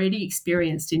 they are already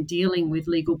experienced in dealing with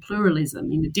legal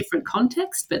pluralism in a different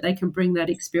context, but they can bring that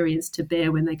experience to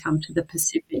bear when they come to the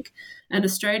Pacific. And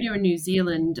Australia and New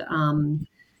Zealand,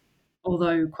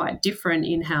 although quite different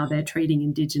in how they're treating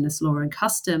Indigenous law and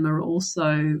custom, are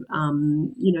also,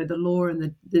 the law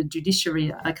and the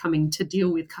judiciary are coming to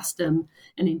deal with custom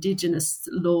and Indigenous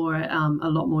law a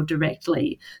lot more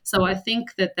directly. So I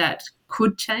think that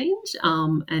could change,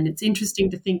 and it's interesting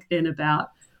to think then about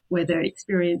whether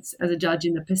experience as a judge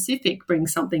in the Pacific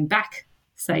brings something back,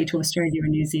 say, to Australia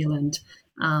and New Zealand.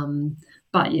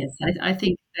 But yes, I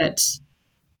think that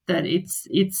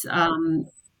it's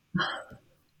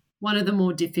one of the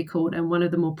more difficult and one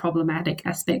of the more problematic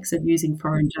aspects of using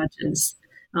foreign judges,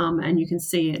 and you can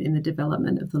see it in the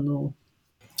development of the law.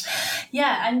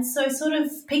 Yeah, and so sort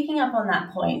of picking up on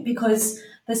that point, because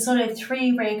the sort of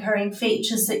three recurring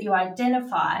features that you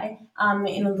identify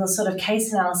in the sort of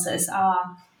case analysis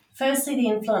are, firstly, the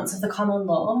influence of the common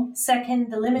law, second,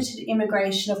 the limited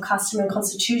immigration of custom and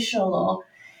constitutional law,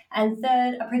 and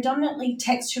third, a predominantly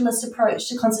textualist approach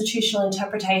to constitutional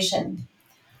interpretation.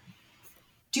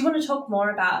 Do you want to talk more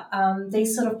about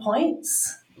these sort of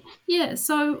points? Yeah,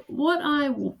 so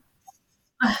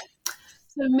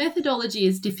so methodology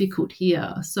is difficult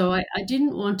here. So I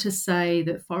didn't want to say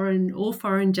that all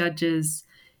foreign judges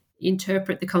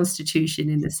interpret the Constitution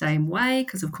in the same way,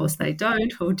 because of course they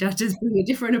don't. All judges bring a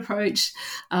different approach,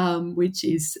 which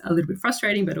is a little bit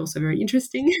frustrating, but also very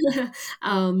interesting.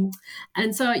 And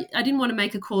so I didn't want to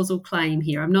make a causal claim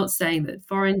here. I'm not saying that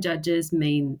foreign judges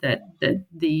mean that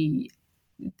the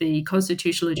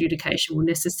constitutional adjudication will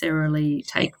necessarily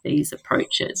take these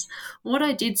approaches. What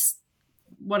I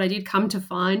did come to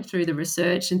find through the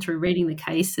research and through reading the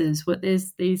cases,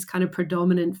 there's these kind of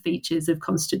predominant features of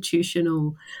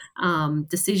constitutional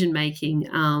decision-making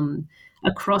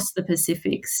across the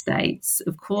Pacific states,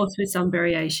 of course with some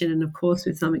variation and of course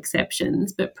with some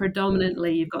exceptions, but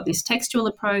predominantly you've got this textual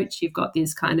approach, you've got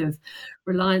this kind of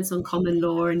reliance on common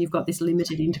law, and you've got this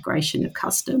limited integration of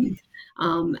custom.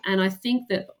 And I think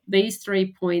that these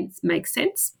 3 points make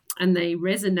sense, and they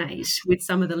resonate with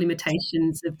some of the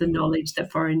limitations of the knowledge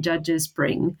that foreign judges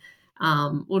bring,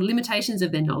 or limitations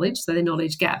of their knowledge, so their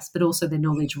knowledge gaps, but also their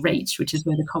knowledge reach, which is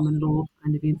where the common law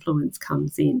kind of influence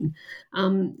comes in.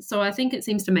 So I think it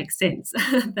seems to make sense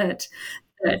that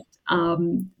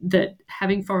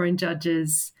having foreign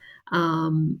judges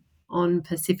on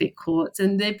Pacific courts,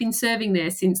 and they've been serving there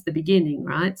since the beginning,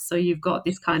 right? So you've got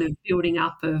this kind of building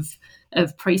up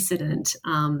of precedent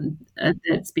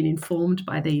that's been informed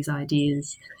by these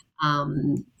ideas.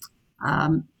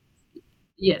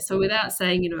 So without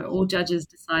saying, all judges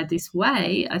decide this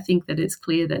way, I think that it's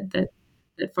clear that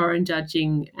foreign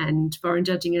judging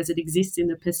as it exists in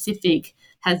the Pacific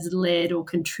has led or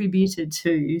contributed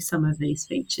to some of these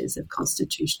features of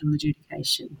constitutional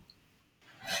adjudication.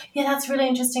 Yeah, that's really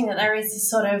interesting that there is this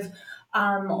sort of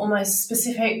almost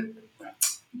specific,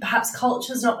 perhaps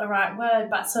culture is not the right word,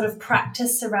 but sort of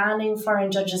practice surrounding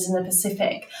foreign judges in the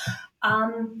Pacific.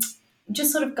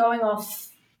 Just sort of going off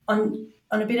on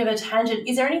a bit of a tangent,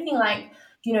 is there anything like,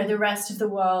 the rest of the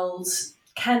world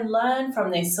can learn from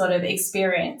this sort of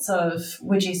experience of,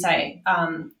 would you say,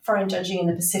 foreign judging in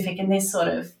the Pacific and this sort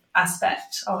of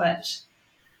aspect of it?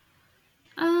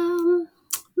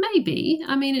 Maybe.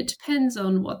 I mean, it depends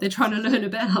on what they're trying to learn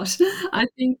about. I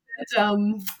think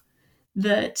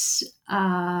that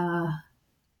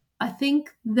I think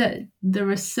that the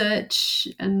research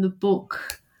and the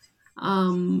book,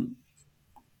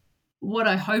 what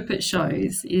I hope it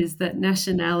shows is that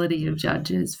nationality of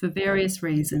judges, for various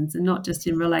reasons, and not just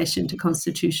in relation to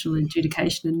constitutional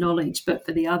adjudication and knowledge, but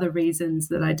for the other reasons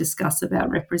that I discuss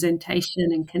about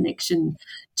representation and connection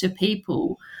to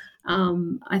people,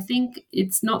 I think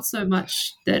it's not so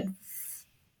much that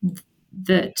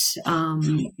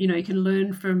you can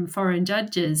learn from foreign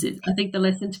judges. I think the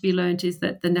lesson to be learned is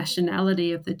that the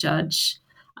nationality of the judge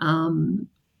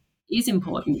is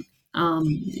important.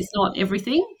 It's not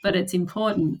everything, but it's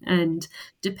important. And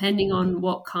depending on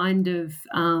what kind of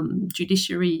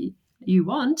judiciary you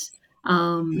want,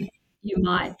 you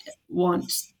might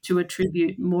want to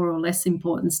attribute more or less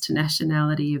importance to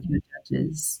nationality of your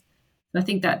judges. I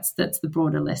think that's the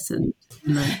broader lesson.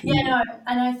 Yeah, no,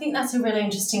 and I think that's a really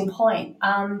interesting point.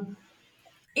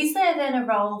 Is there then a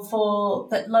role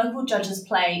that local judges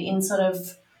play in sort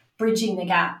of bridging the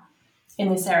gap in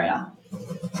this area?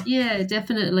 Yeah,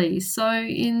 definitely. So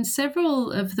in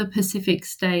several of the Pacific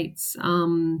states,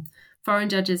 foreign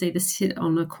judges either sit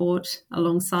on a court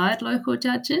alongside local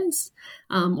judges,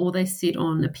 or they sit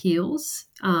on appeals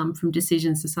from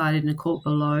decisions decided in a court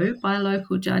below by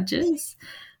local judges.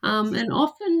 And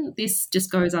often this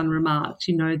just goes unremarked.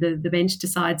 The bench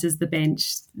decides as the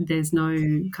bench. There's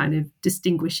no kind of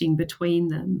distinguishing between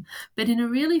them. But in a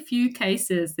really few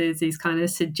cases, there's these kind of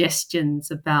suggestions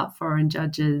about foreign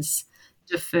judges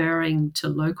deferring to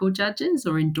local judges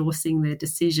or endorsing their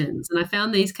decisions. And I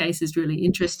found these cases really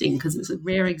interesting because it's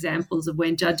rare examples of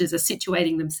when judges are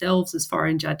situating themselves as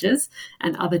foreign judges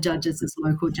and other judges as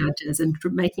local judges and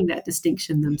making that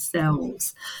distinction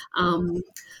themselves.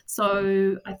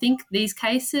 So I think these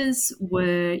cases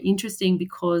were interesting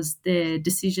because they're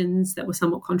decisions that were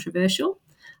somewhat controversial.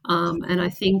 And I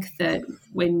think that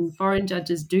when foreign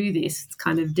judges do this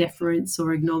kind of deference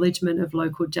or acknowledgement of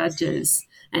local judges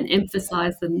and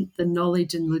emphasise the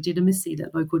knowledge and legitimacy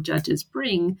that local judges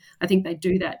bring, I think they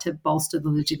do that to bolster the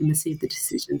legitimacy of the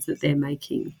decisions that they're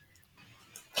making.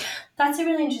 That's a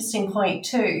really interesting point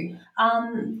too.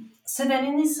 So then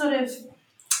in this sort of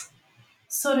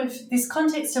this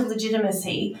context of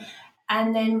legitimacy,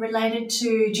 and then related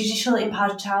to judicial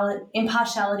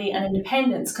impartiality and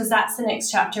independence, because that's the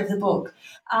next chapter of the book.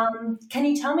 Can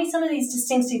you tell me some of these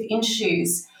distinctive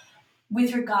issues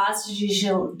with regards to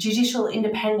judicial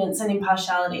independence and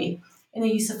impartiality in the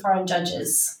use of foreign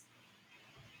judges?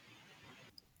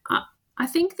 I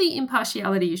think the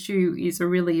impartiality issue is a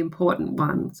really important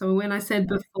one. So when I said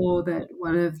before that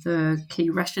one of the key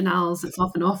rationales that's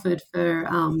often offered for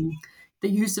the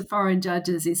use of foreign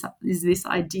judges is this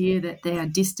idea that they are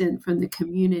distant from the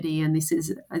community, and this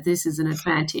is an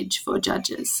advantage for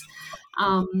judges.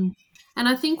 And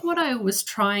I think what I was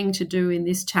trying to do in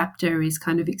this chapter is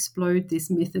kind of explode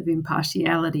this myth of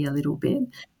impartiality a little bit,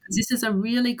 because this is a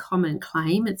really common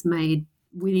claim. It's made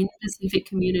within Pacific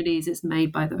communities. It's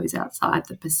made by those outside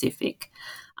the Pacific.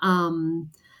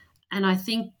 And I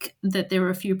think that there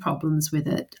are a few problems with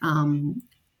it,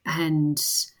 and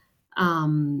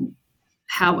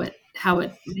how it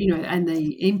and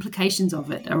the implications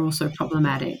of it are also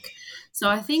problematic. So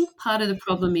I think part of the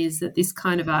problem is that this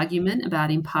kind of argument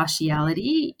about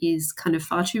impartiality is kind of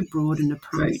far too broad an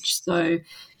approach. So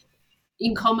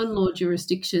in common law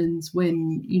jurisdictions,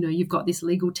 when, you've got this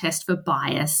legal test for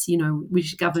bias,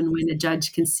 which govern when a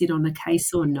judge can sit on a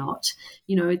case or not,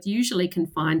 it's usually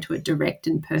confined to a direct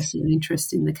and personal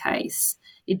interest in the case.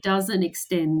 It doesn't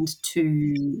extend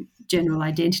to general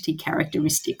identity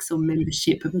characteristics or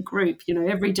membership of a group.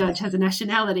 Every judge has a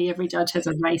nationality, every judge has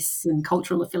a race and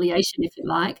cultural affiliation, if you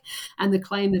like, and the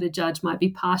claim that a judge might be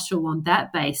partial on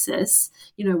that basis,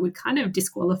 would kind of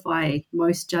disqualify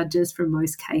most judges from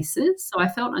most cases. So I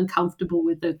felt uncomfortable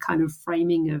with the kind of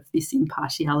framing of this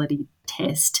impartiality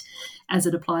test as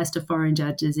it applies to foreign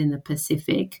judges in the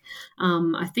Pacific.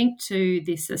 I think, too,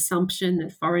 this assumption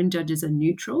that foreign judges are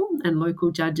neutral and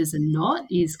local judges are not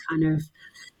is kind of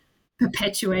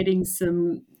perpetuating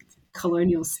some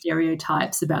colonial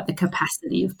stereotypes about the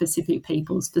capacity of Pacific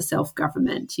peoples for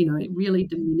self-government. It really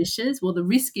diminishes. Well, the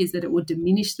risk is that it will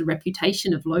diminish the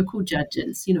reputation of local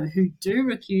judges, who do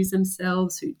recuse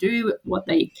themselves, who do what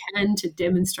they can to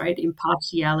demonstrate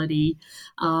impartiality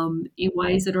in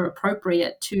ways that are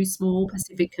appropriate to small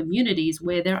Pacific communities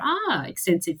where there are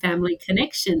extensive family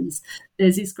connections.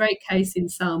 There's this great case in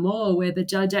Samoa where the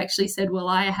judge actually said, well,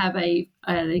 I have an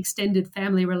extended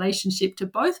family relationship to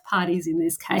both parties in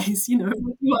this case. What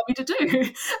do you want me to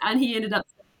do? And he ended up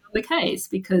on the case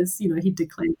because, he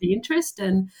declared the interest,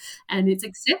 and it's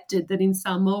accepted that in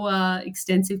Samoa,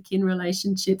 extensive kin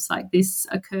relationships like this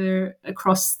occur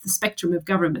across the spectrum of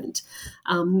government.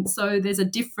 So there's a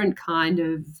different kind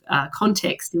of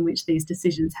context in which these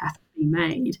decisions have to be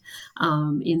made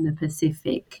in the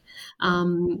Pacific.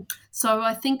 So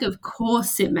I think, of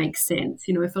course, it makes sense.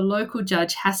 If a local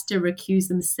judge has to recuse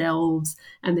themselves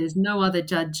and there's no other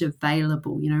judge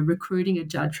available, recruiting a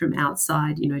judge from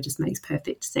outside, just makes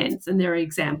perfect sense. And there are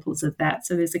examples of that.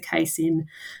 So there's a case in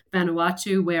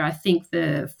Vanuatu where I think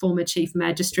the former chief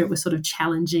magistrate was sort of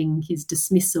challenging his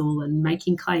dismissal and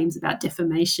making claims about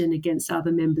defamation against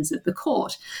other members of the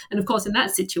court. And of course, in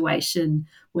that situation,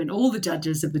 when all the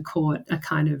judges of the court are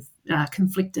kind of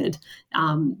conflicted,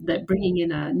 that bringing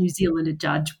in a New Zealander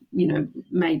judge,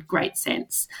 made great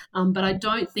sense. But I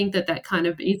don't think that kind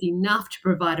of is enough to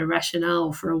provide a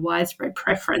rationale for a widespread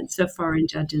preference of foreign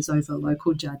judges over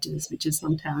local judges, which is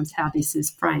sometimes how this is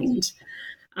framed.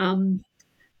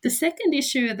 The second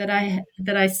issue that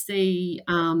I see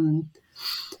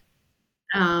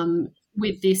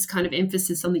with this kind of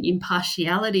emphasis on the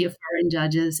impartiality of foreign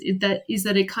judges is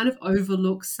that it kind of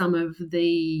overlooks some of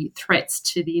the threats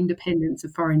to the independence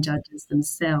of foreign judges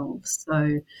themselves.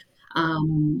 So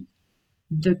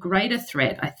the greater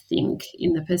threat, I think,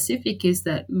 in the Pacific is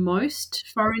that most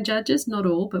foreign judges, not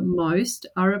all, but most,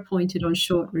 are appointed on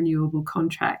short renewable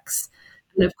contracts.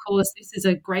 And of course, this is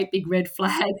a great big red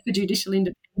flag for judicial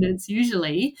independence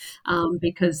usually,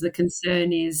 because the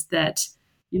concern is that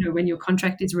when your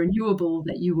contract is renewable,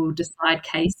 that you will decide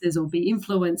cases or be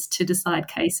influenced to decide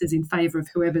cases in favour of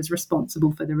whoever's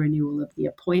responsible for the renewal of the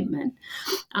appointment.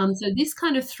 So this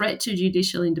kind of threat to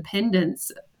judicial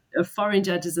independence of foreign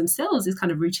judges themselves is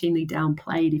kind of routinely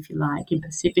downplayed, if you like, in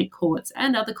Pacific courts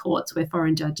and other courts where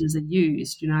foreign judges are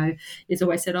used. It's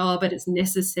always said, but it's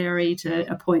necessary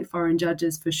to appoint foreign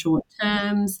judges for short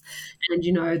terms. And,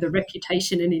 the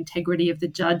reputation and integrity of the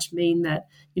judge mean that,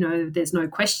 there's no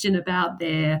question about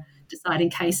their deciding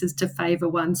cases to favour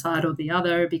one side or the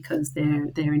other because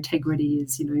their integrity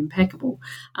is, impeccable.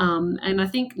 And I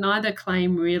think neither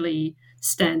claim really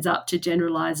stands up to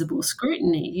generalizable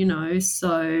scrutiny,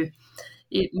 so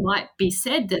it might be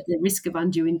said that the risk of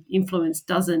undue influence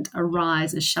doesn't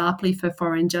arise as sharply for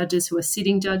foreign judges who are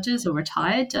sitting judges or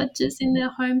retired judges in their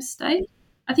home state.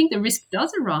 I think the risk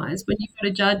does arise when you've got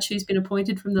a judge who's been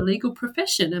appointed from the legal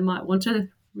profession and might want to,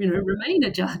 remain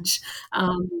a judge.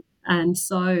 And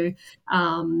so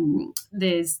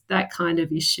there's that kind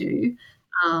of issue.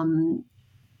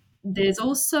 There's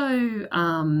also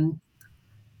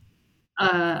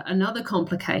another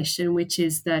complication, which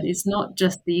is that it's not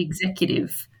just the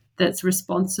executive that's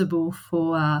responsible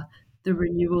for the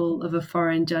renewal of a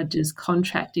foreign judge's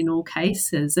contract in all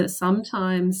cases. That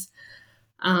sometimes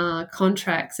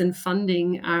contracts and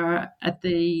funding are at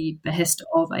the behest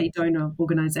of a donor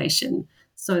organisation.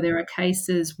 So there are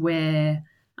cases where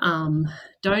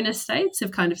donor states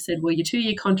have kind of said, well, your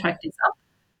 2-year contract is up.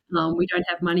 We don't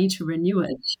have money to renew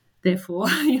it. Therefore,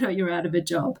 you're out of a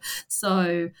job.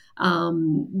 So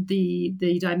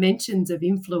the dimensions of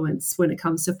influence when it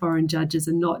comes to foreign judges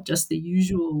are not just the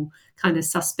usual kind of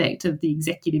suspect of the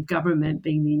executive government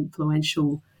being the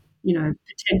influential,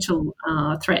 potential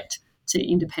threat to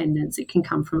independence. It can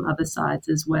come from other sides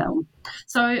as well.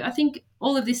 So I think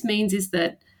all of this means is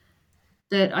that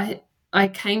I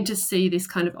came to see this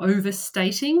kind of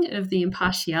overstating of the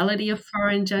impartiality of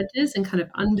foreign judges and kind of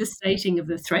understating of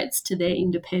the threats to their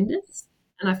independence.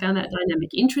 And I found that dynamic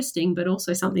interesting, but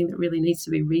also something that really needs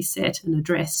to be reset and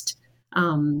addressed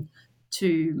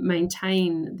to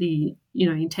maintain the,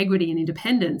 integrity and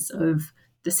independence of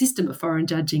the system of foreign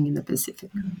judging in the Pacific.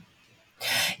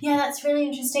 Yeah, that's really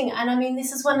interesting. And I mean,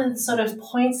 this is one of the sort of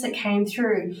points that came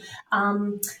through,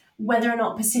 whether or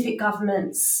not Pacific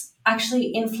governments actually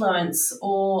influence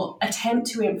or attempt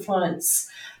to influence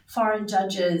foreign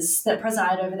judges that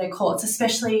preside over their courts,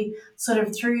 especially sort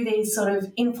of through these sort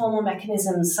of informal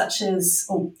mechanisms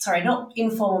not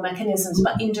informal mechanisms,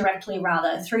 but indirectly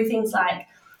rather, through things like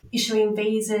issuing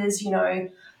visas,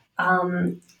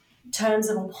 terms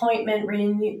of appointment,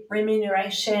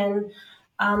 remuneration.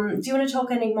 Do you want to talk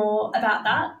any more about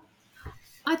that?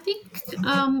 I think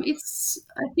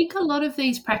I think a lot of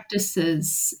these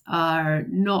practices are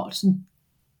not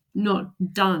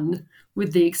done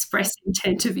with the express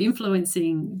intent of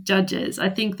influencing judges. I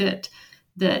think that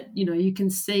you can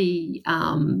see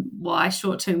why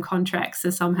short-term contracts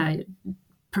are somehow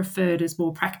preferred as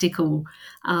more practical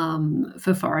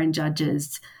for foreign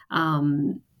judges.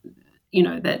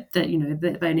 That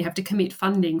they only have to commit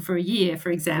funding for a year,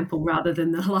 for example, rather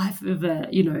than the life of a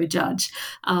judge.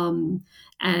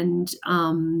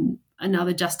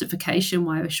 another justification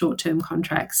why short-term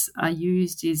contracts are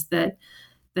used is that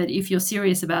if you're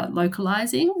serious about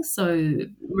localizing, so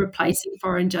replacing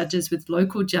foreign judges with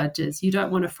local judges, you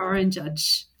don't want a foreign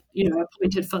judge,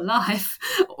 appointed for life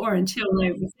or until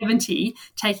they're 70,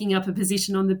 taking up a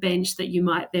position on the bench that you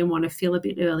might then want to fill a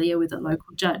bit earlier with a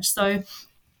local judge. So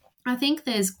I think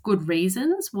there's good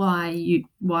reasons why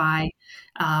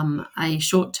a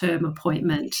short-term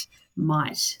appointment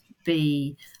might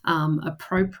be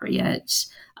appropriate.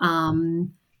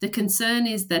 The concern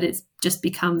is that it's just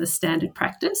become the standard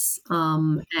practice,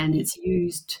 and it's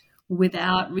used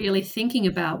without really thinking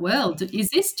about, well, is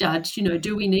this judge,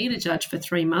 do we need a judge for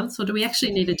 3 months, or do we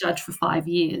actually need a judge for 5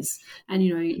 years? And,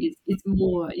 it's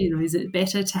more, is it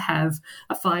better to have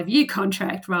a 5-year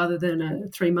contract rather than a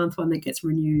 3-month one that gets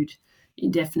renewed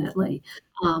indefinitely?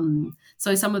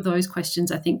 So some of those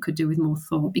questions I think could do with more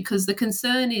thought, because the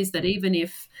concern is that even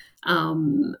if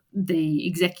the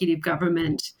executive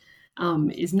government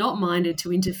is not minded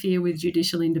to interfere with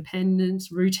judicial independence,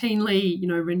 routinely,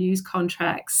 renews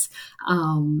contracts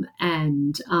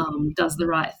and does the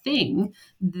right thing,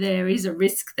 there is a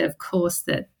risk, of course,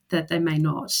 that they may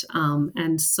not.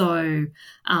 And so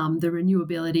the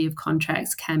renewability of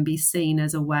contracts can be seen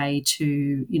as a way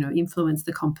to, influence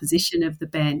the composition of the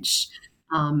bench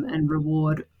and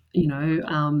reward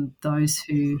those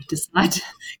who decide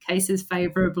cases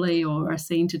favourably or are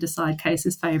seen to decide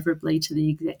cases favourably to the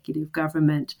executive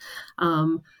government.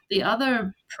 The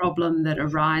other problem that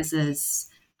arises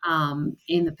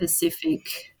in the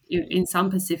Pacific, in some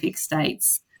Pacific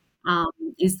states,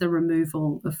 is the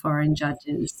removal of foreign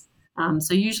judges.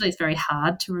 So usually it's very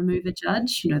hard to remove a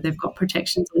judge. They've got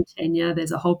protections on tenure.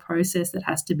 There's a whole process that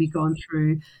has to be gone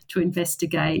through to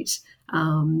investigate,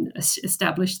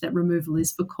 establish that removal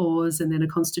is for cause, and then a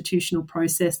constitutional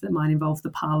process that might involve the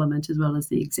parliament as well as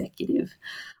the executive.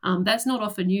 That's not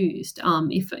often used.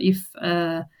 If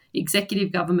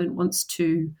executive government wants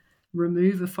to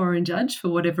remove a foreign judge for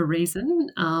whatever reason,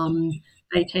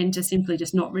 they tend to simply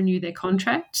just not renew their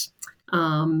contract.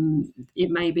 It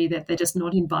may be that they're just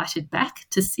not invited back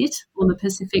to sit on the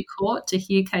Pacific Court to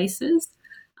hear cases,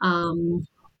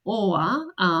 or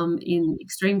in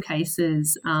extreme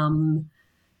cases,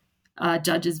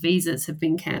 judges' visas have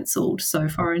been cancelled. So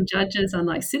foreign judges,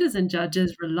 unlike citizen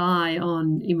judges, rely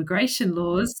on immigration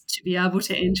laws to be able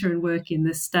to enter and work in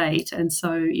the state. And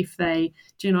so if they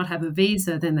do not have a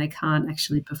visa, then they can't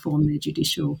actually perform their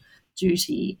judicial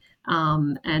duty.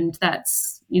 And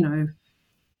that's,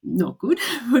 not good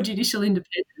for judicial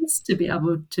independence to be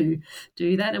able to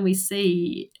do that. And we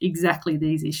see exactly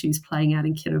these issues playing out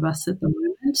in Kiribati at the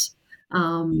moment.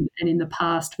 And in the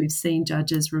past, we've seen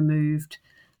judges removed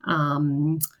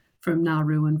from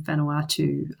Nauru and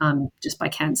Vanuatu just by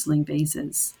cancelling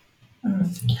visas.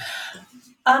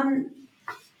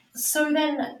 So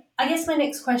then I guess my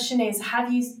next question is,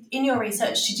 have you, in your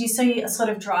research, did you see a sort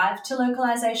of drive to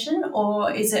localisation,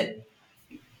 or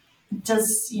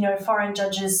does foreign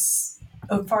judges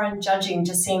or foreign judging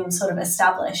just seem sort of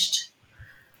established?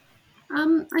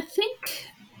 I think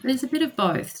there's a bit of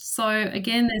both. So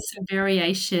again, there's some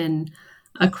variation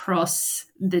across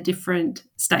the different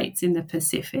states in the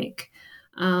Pacific.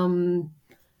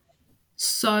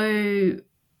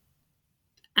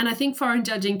 And I think foreign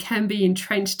judging can be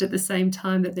entrenched at the same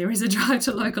time that there is a drive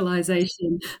to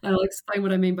localisation. And I'll explain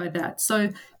what I mean by that. So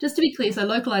just to be clear, so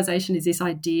localisation is this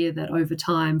idea that over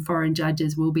time foreign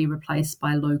judges will be replaced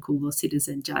by local or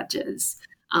citizen judges.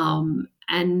 And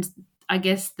I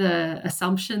guess the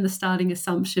starting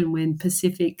assumption when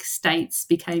Pacific states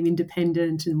became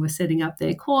independent and were setting up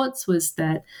their courts was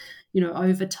that,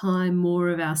 over time, more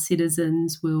of our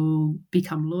citizens will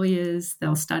become lawyers,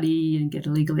 they'll study and get a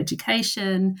legal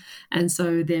education, and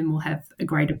so then we'll have a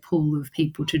greater pool of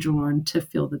people to draw on to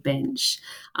fill the bench.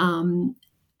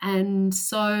 And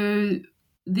so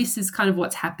this is kind of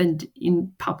what's happened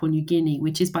in Papua New Guinea,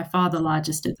 which is by far the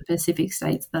largest of the Pacific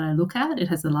states that I look at. It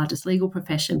has the largest legal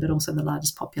profession, but also the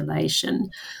largest population.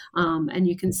 And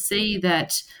you can see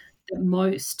that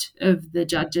most of the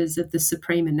judges of the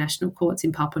Supreme and National Courts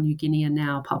in Papua New Guinea are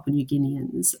now Papua New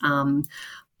Guineans.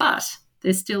 But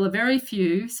there's still a very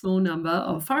small number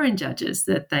of foreign judges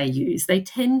that they use. They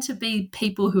tend to be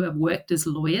people who have worked as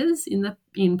lawyers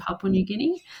in Papua New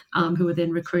Guinea, who are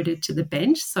then recruited to the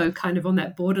bench, so kind of on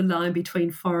that borderline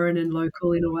between foreign and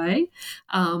local in a way.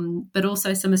 But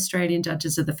also some Australian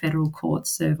judges of the federal court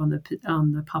serve on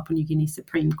the Papua New Guinea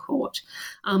Supreme Court.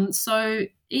 So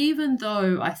even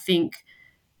though I think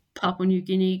Papua New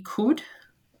Guinea could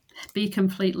be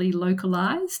completely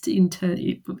localised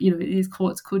its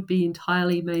courts could be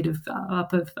entirely made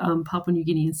up of Papua New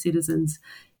Guinean citizens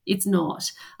It's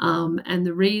not. And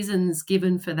the reasons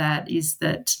given for that is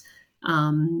that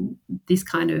this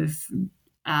kind of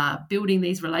building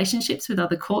these relationships with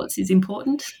other courts is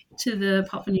important to the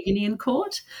Papua New Guinean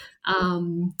court.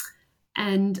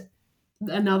 And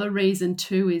another reason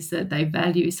too is that they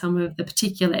value some of the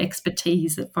particular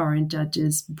expertise that foreign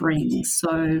judges bring.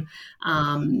 So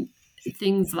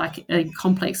things like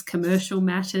complex commercial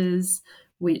matters,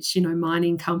 which,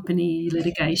 mining company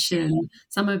litigation,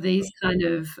 some of these kind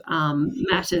of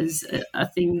matters are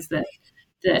things that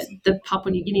the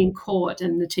Papua New Guinean court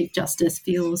and the Chief Justice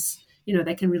feels,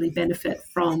 they can really benefit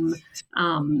from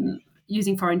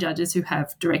using foreign judges who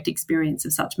have direct experience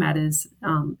of such matters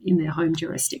in their home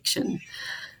jurisdiction.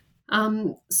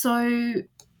 So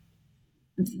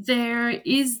there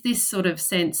is this sort of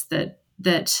sense that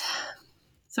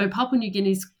so Papua New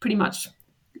Guinea is pretty much,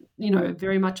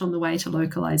 very much on the way to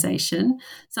localization.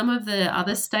 Some of the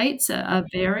other states are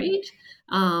varied,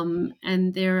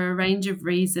 and there are a range of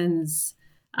reasons,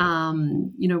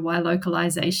 why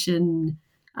localization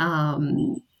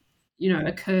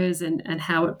occurs and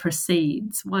how it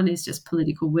proceeds. One is just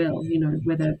political will,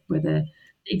 whether the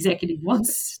executive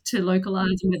wants to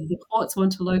localise and whether the courts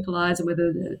want to localise and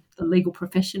whether the legal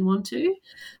profession want to.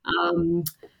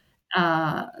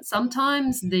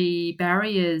 Sometimes the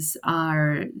barriers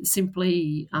are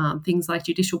simply things like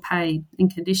judicial pay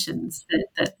and conditions,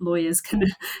 that lawyers can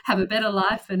have a better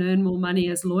life and earn more money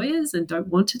as lawyers and don't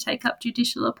want to take up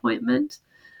judicial appointment.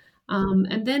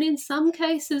 And then in some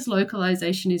cases,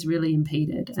 localisation is really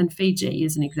impeded. And Fiji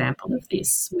is an example of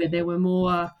this, where there were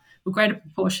a greater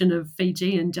proportion of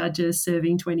Fijian judges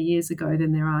serving 20 years ago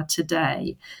than there are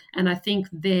today. And I think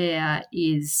there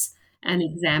is an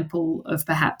example of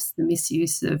perhaps the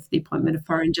misuse of the appointment of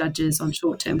foreign judges on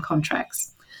short-term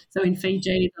contracts. So in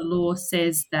Fiji, the law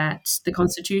says that the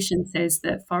constitution says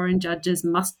that foreign judges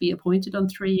must be appointed on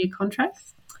 3-year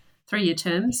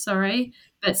terms,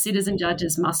 but citizen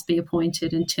judges must be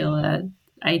appointed until an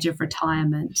age of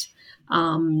retirement.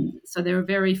 So there are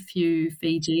very few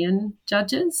Fijian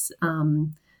judges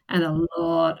and a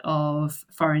lot of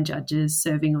foreign judges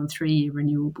serving on 3-year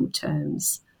renewable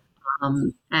terms.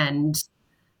 And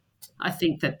I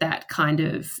think that kind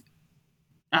of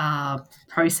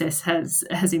process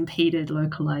has impeded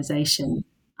localisation.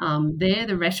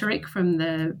 The rhetoric from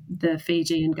the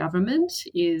Fijian government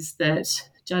is that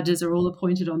judges are all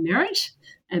appointed on merit,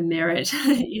 and merit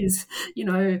is,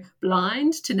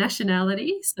 blind to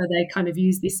nationality. So they kind of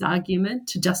use this argument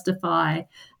to justify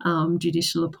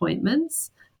judicial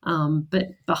appointments.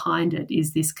 But behind it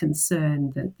is this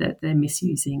concern that they're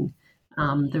misusing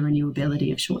the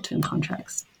renewability of short-term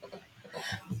contracts.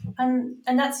 And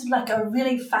that's like a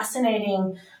really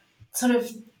fascinating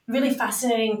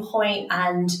point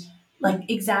and like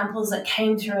examples that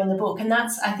came through in the book. And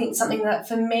that's, I think, something that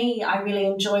for me, I really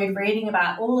enjoyed reading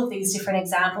about all of these different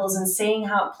examples and seeing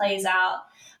how it plays out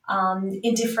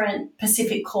in different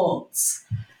Pacific courts.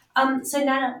 So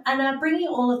Anna, bringing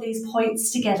all of these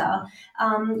points together,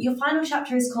 your final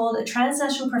chapter is called A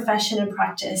Transnational Profession and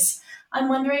Practice. I'm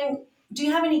wondering, do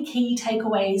you have any key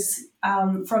takeaways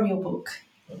from your book?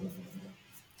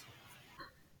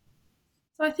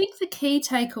 So I think the key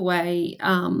takeaway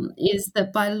is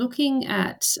that by looking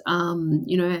at,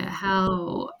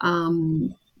 how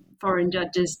foreign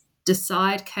judges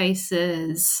decide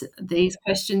cases, these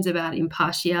questions about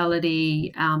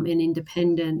impartiality and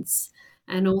independence,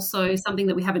 and also something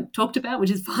that we haven't talked about,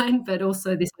 which is fine, but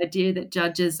also this idea that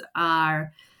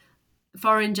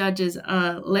foreign judges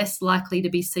are less likely to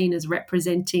be seen as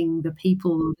representing the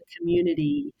people or the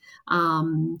community.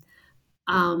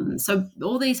 So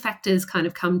all these factors kind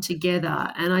of come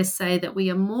together, and I say that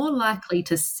we are more likely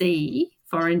to see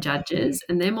foreign judges,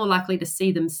 and they're more likely to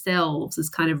see themselves as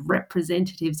kind of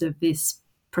representatives of this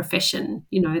profession.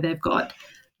 They've got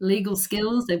legal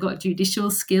skills, they've got judicial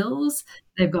skills,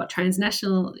 they've got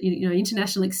transnational,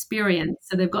 international experience.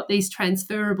 So they've got these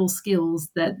transferable skills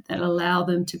that allow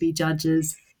them to be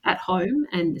judges at home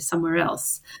and somewhere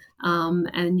else.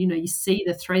 And, you see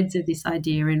the threads of this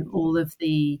idea in all of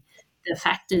the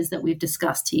factors that we've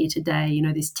discussed here today.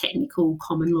 This technical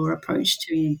common law approach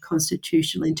to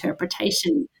constitutional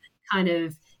interpretation kind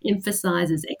of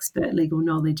emphasizes expert legal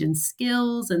knowledge and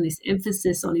skills, and this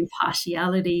emphasis on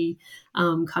impartiality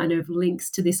kind of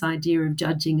links to this idea of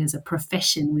judging as a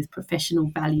profession with professional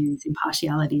values.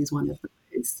 Impartiality is one of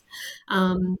those.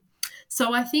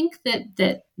 So I think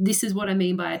that this is what I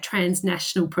mean by a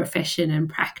transnational profession and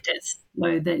practice.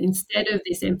 So that instead of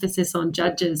this emphasis on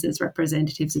judges as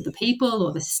representatives of the people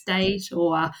or the state,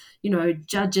 or,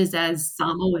 judges as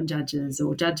Samoan judges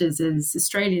or judges as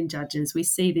Australian judges, we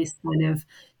see this kind of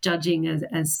judging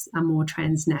as a more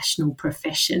transnational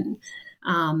profession.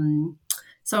 And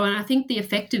I think the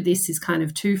effect of this is kind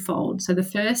of twofold. So the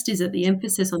first is that the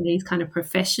emphasis on these kind of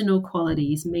professional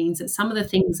qualities means that some of the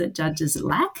things that judges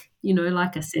lack,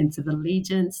 like a sense of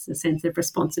allegiance, a sense of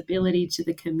responsibility to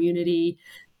the community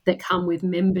that come with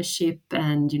membership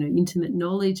and, intimate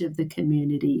knowledge of the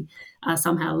community are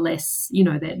somehow less,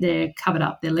 they're covered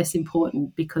up, they're less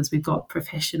important because we've got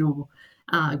professional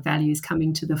values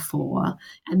coming to the fore.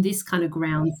 And this kind of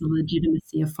grounds the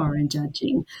legitimacy of foreign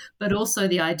judging, but also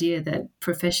the idea that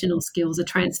professional skills are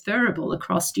transferable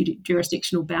across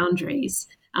jurisdictional boundaries.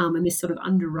 And this sort of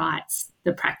underwrites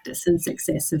the practice and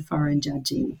success of foreign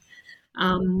judging.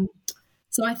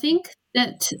 So I think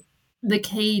that the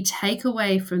key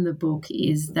takeaway from the book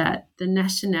is that the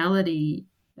nationality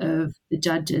of the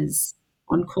judges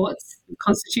on courts,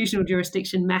 constitutional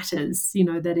jurisdiction matters,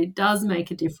 that it does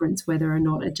make a difference whether or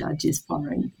not a judge is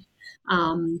foreign.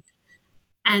 And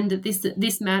that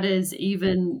this matters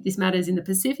in the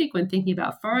Pacific when thinking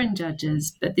about foreign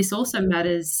judges, but this also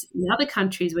matters in other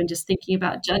countries when just thinking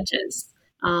about judges.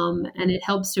 And it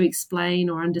helps to explain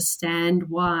or understand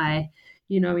why,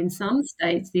 in some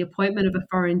states, the appointment of a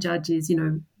foreign judge is,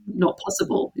 not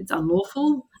possible. It's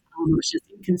unlawful, it's just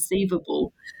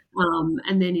inconceivable.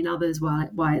 And then in others,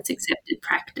 why it's accepted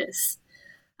practice.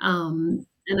 And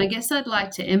I guess I'd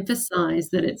like to emphasize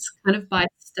that it's kind of by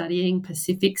studying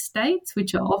Pacific states,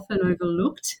 which are often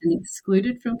overlooked and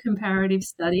excluded from comparative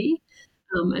study,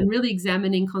 and really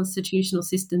examining constitutional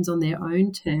systems on their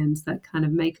own terms that kind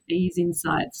of make these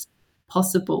insights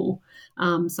possible.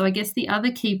 So I guess the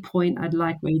other key point I'd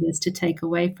like readers to take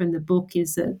away from the book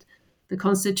is that the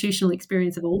constitutional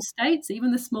experience of all states,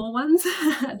 even the small ones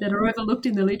that are overlooked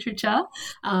in the literature,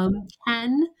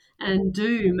 can and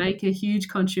do make a huge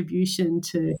contribution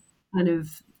to kind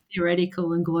of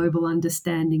theoretical and global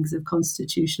understandings of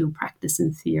constitutional practice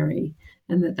and theory,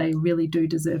 and that they really do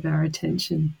deserve our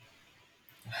attention.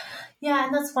 Yeah,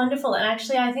 and that's wonderful. And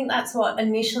actually, I think that's what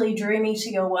initially drew me to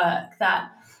your work,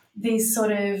 that these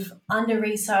sort of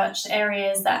under-researched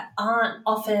areas that aren't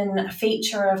often a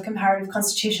feature of comparative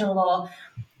constitutional law,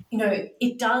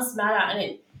 it does matter,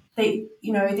 and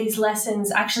these lessons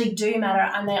actually do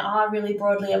matter, and they are really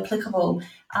broadly applicable.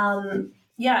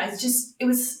 It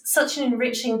was such an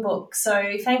enriching book.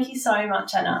 So thank you so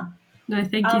much, Anna. No,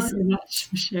 thank you so much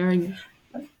for sharing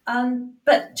it.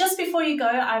 But just before you go,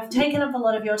 I've taken up a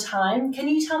lot of your time. Can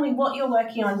you tell me what you're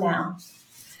working on now?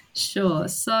 Sure.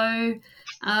 So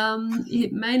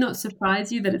it may not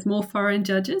surprise you that it's more foreign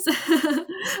judges,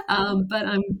 but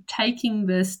I'm taking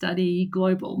the study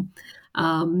global.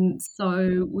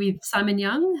 So with Simon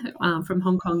Young from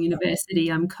Hong Kong University,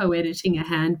 I'm co-editing a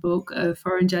handbook of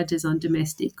foreign judges on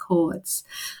domestic courts.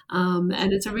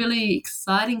 And it's a really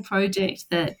exciting project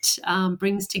that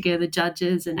brings together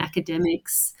judges and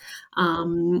academics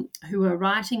who are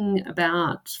writing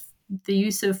about the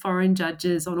use of foreign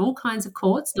judges on all kinds of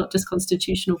courts, not just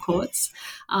constitutional courts,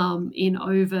 in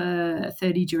over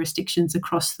 30 jurisdictions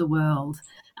across the world.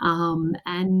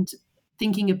 And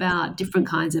thinking about different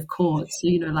kinds of courts,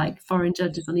 like foreign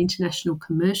judges on international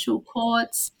commercial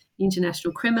courts,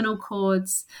 international criminal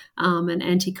courts, and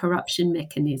anti-corruption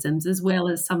mechanisms, as well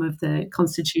as some of the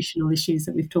constitutional issues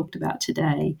that we've talked about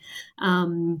today.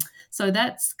 So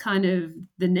that's kind of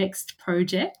the next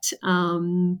project.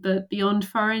 But beyond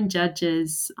foreign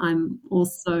judges, I'm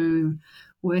also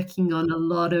working on a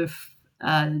lot of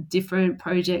different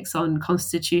projects on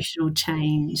constitutional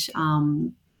change,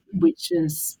 which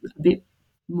is a bit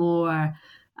more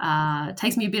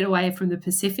takes me a bit away from the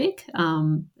Pacific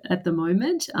at the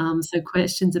moment. So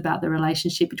questions about the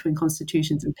relationship between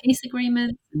constitutions and peace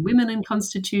agreements, and women in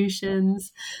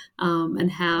constitutions, and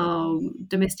how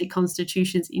domestic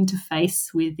constitutions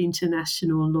interface with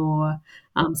international law,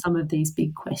 some of these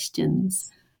big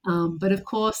questions. But of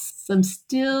course, I'm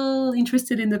still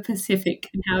interested in the Pacific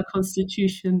and how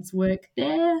constitutions work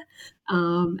there,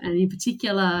 and in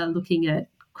particular looking at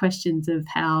questions of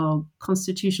how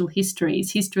constitutional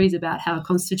histories about how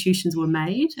constitutions were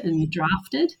made and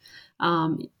drafted,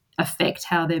 affect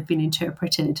how they've been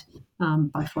interpreted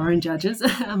by foreign judges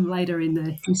later in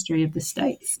the history of the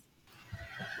states.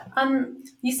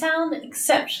 You sound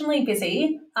exceptionally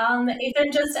busy.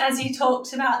 Even just as you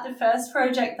talked about the first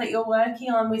project that you're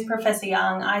working on with Professor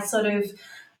Young, I got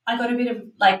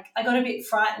a bit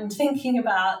frightened thinking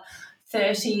about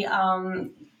 30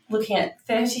 looking at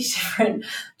 30 different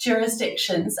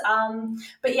jurisdictions.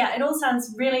 But yeah, it all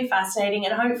sounds really fascinating,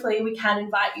 and hopefully we can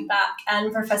invite you back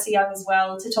and Professor Young as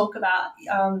well to talk about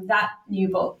that new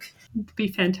book. It'd be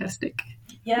fantastic.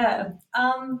 Yeah.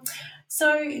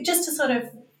 So just to sort of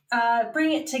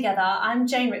bring it together. I'm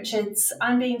Jane Richards.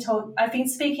 I've been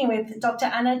speaking with Dr.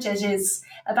 Anna Djedjes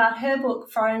about her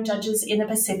book, Foreign Judges in the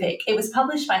Pacific. It was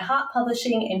published by Heart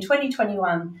Publishing in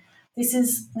 2021. This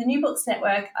is the New Books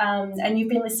Network, and you've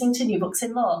been listening to New Books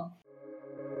in Law.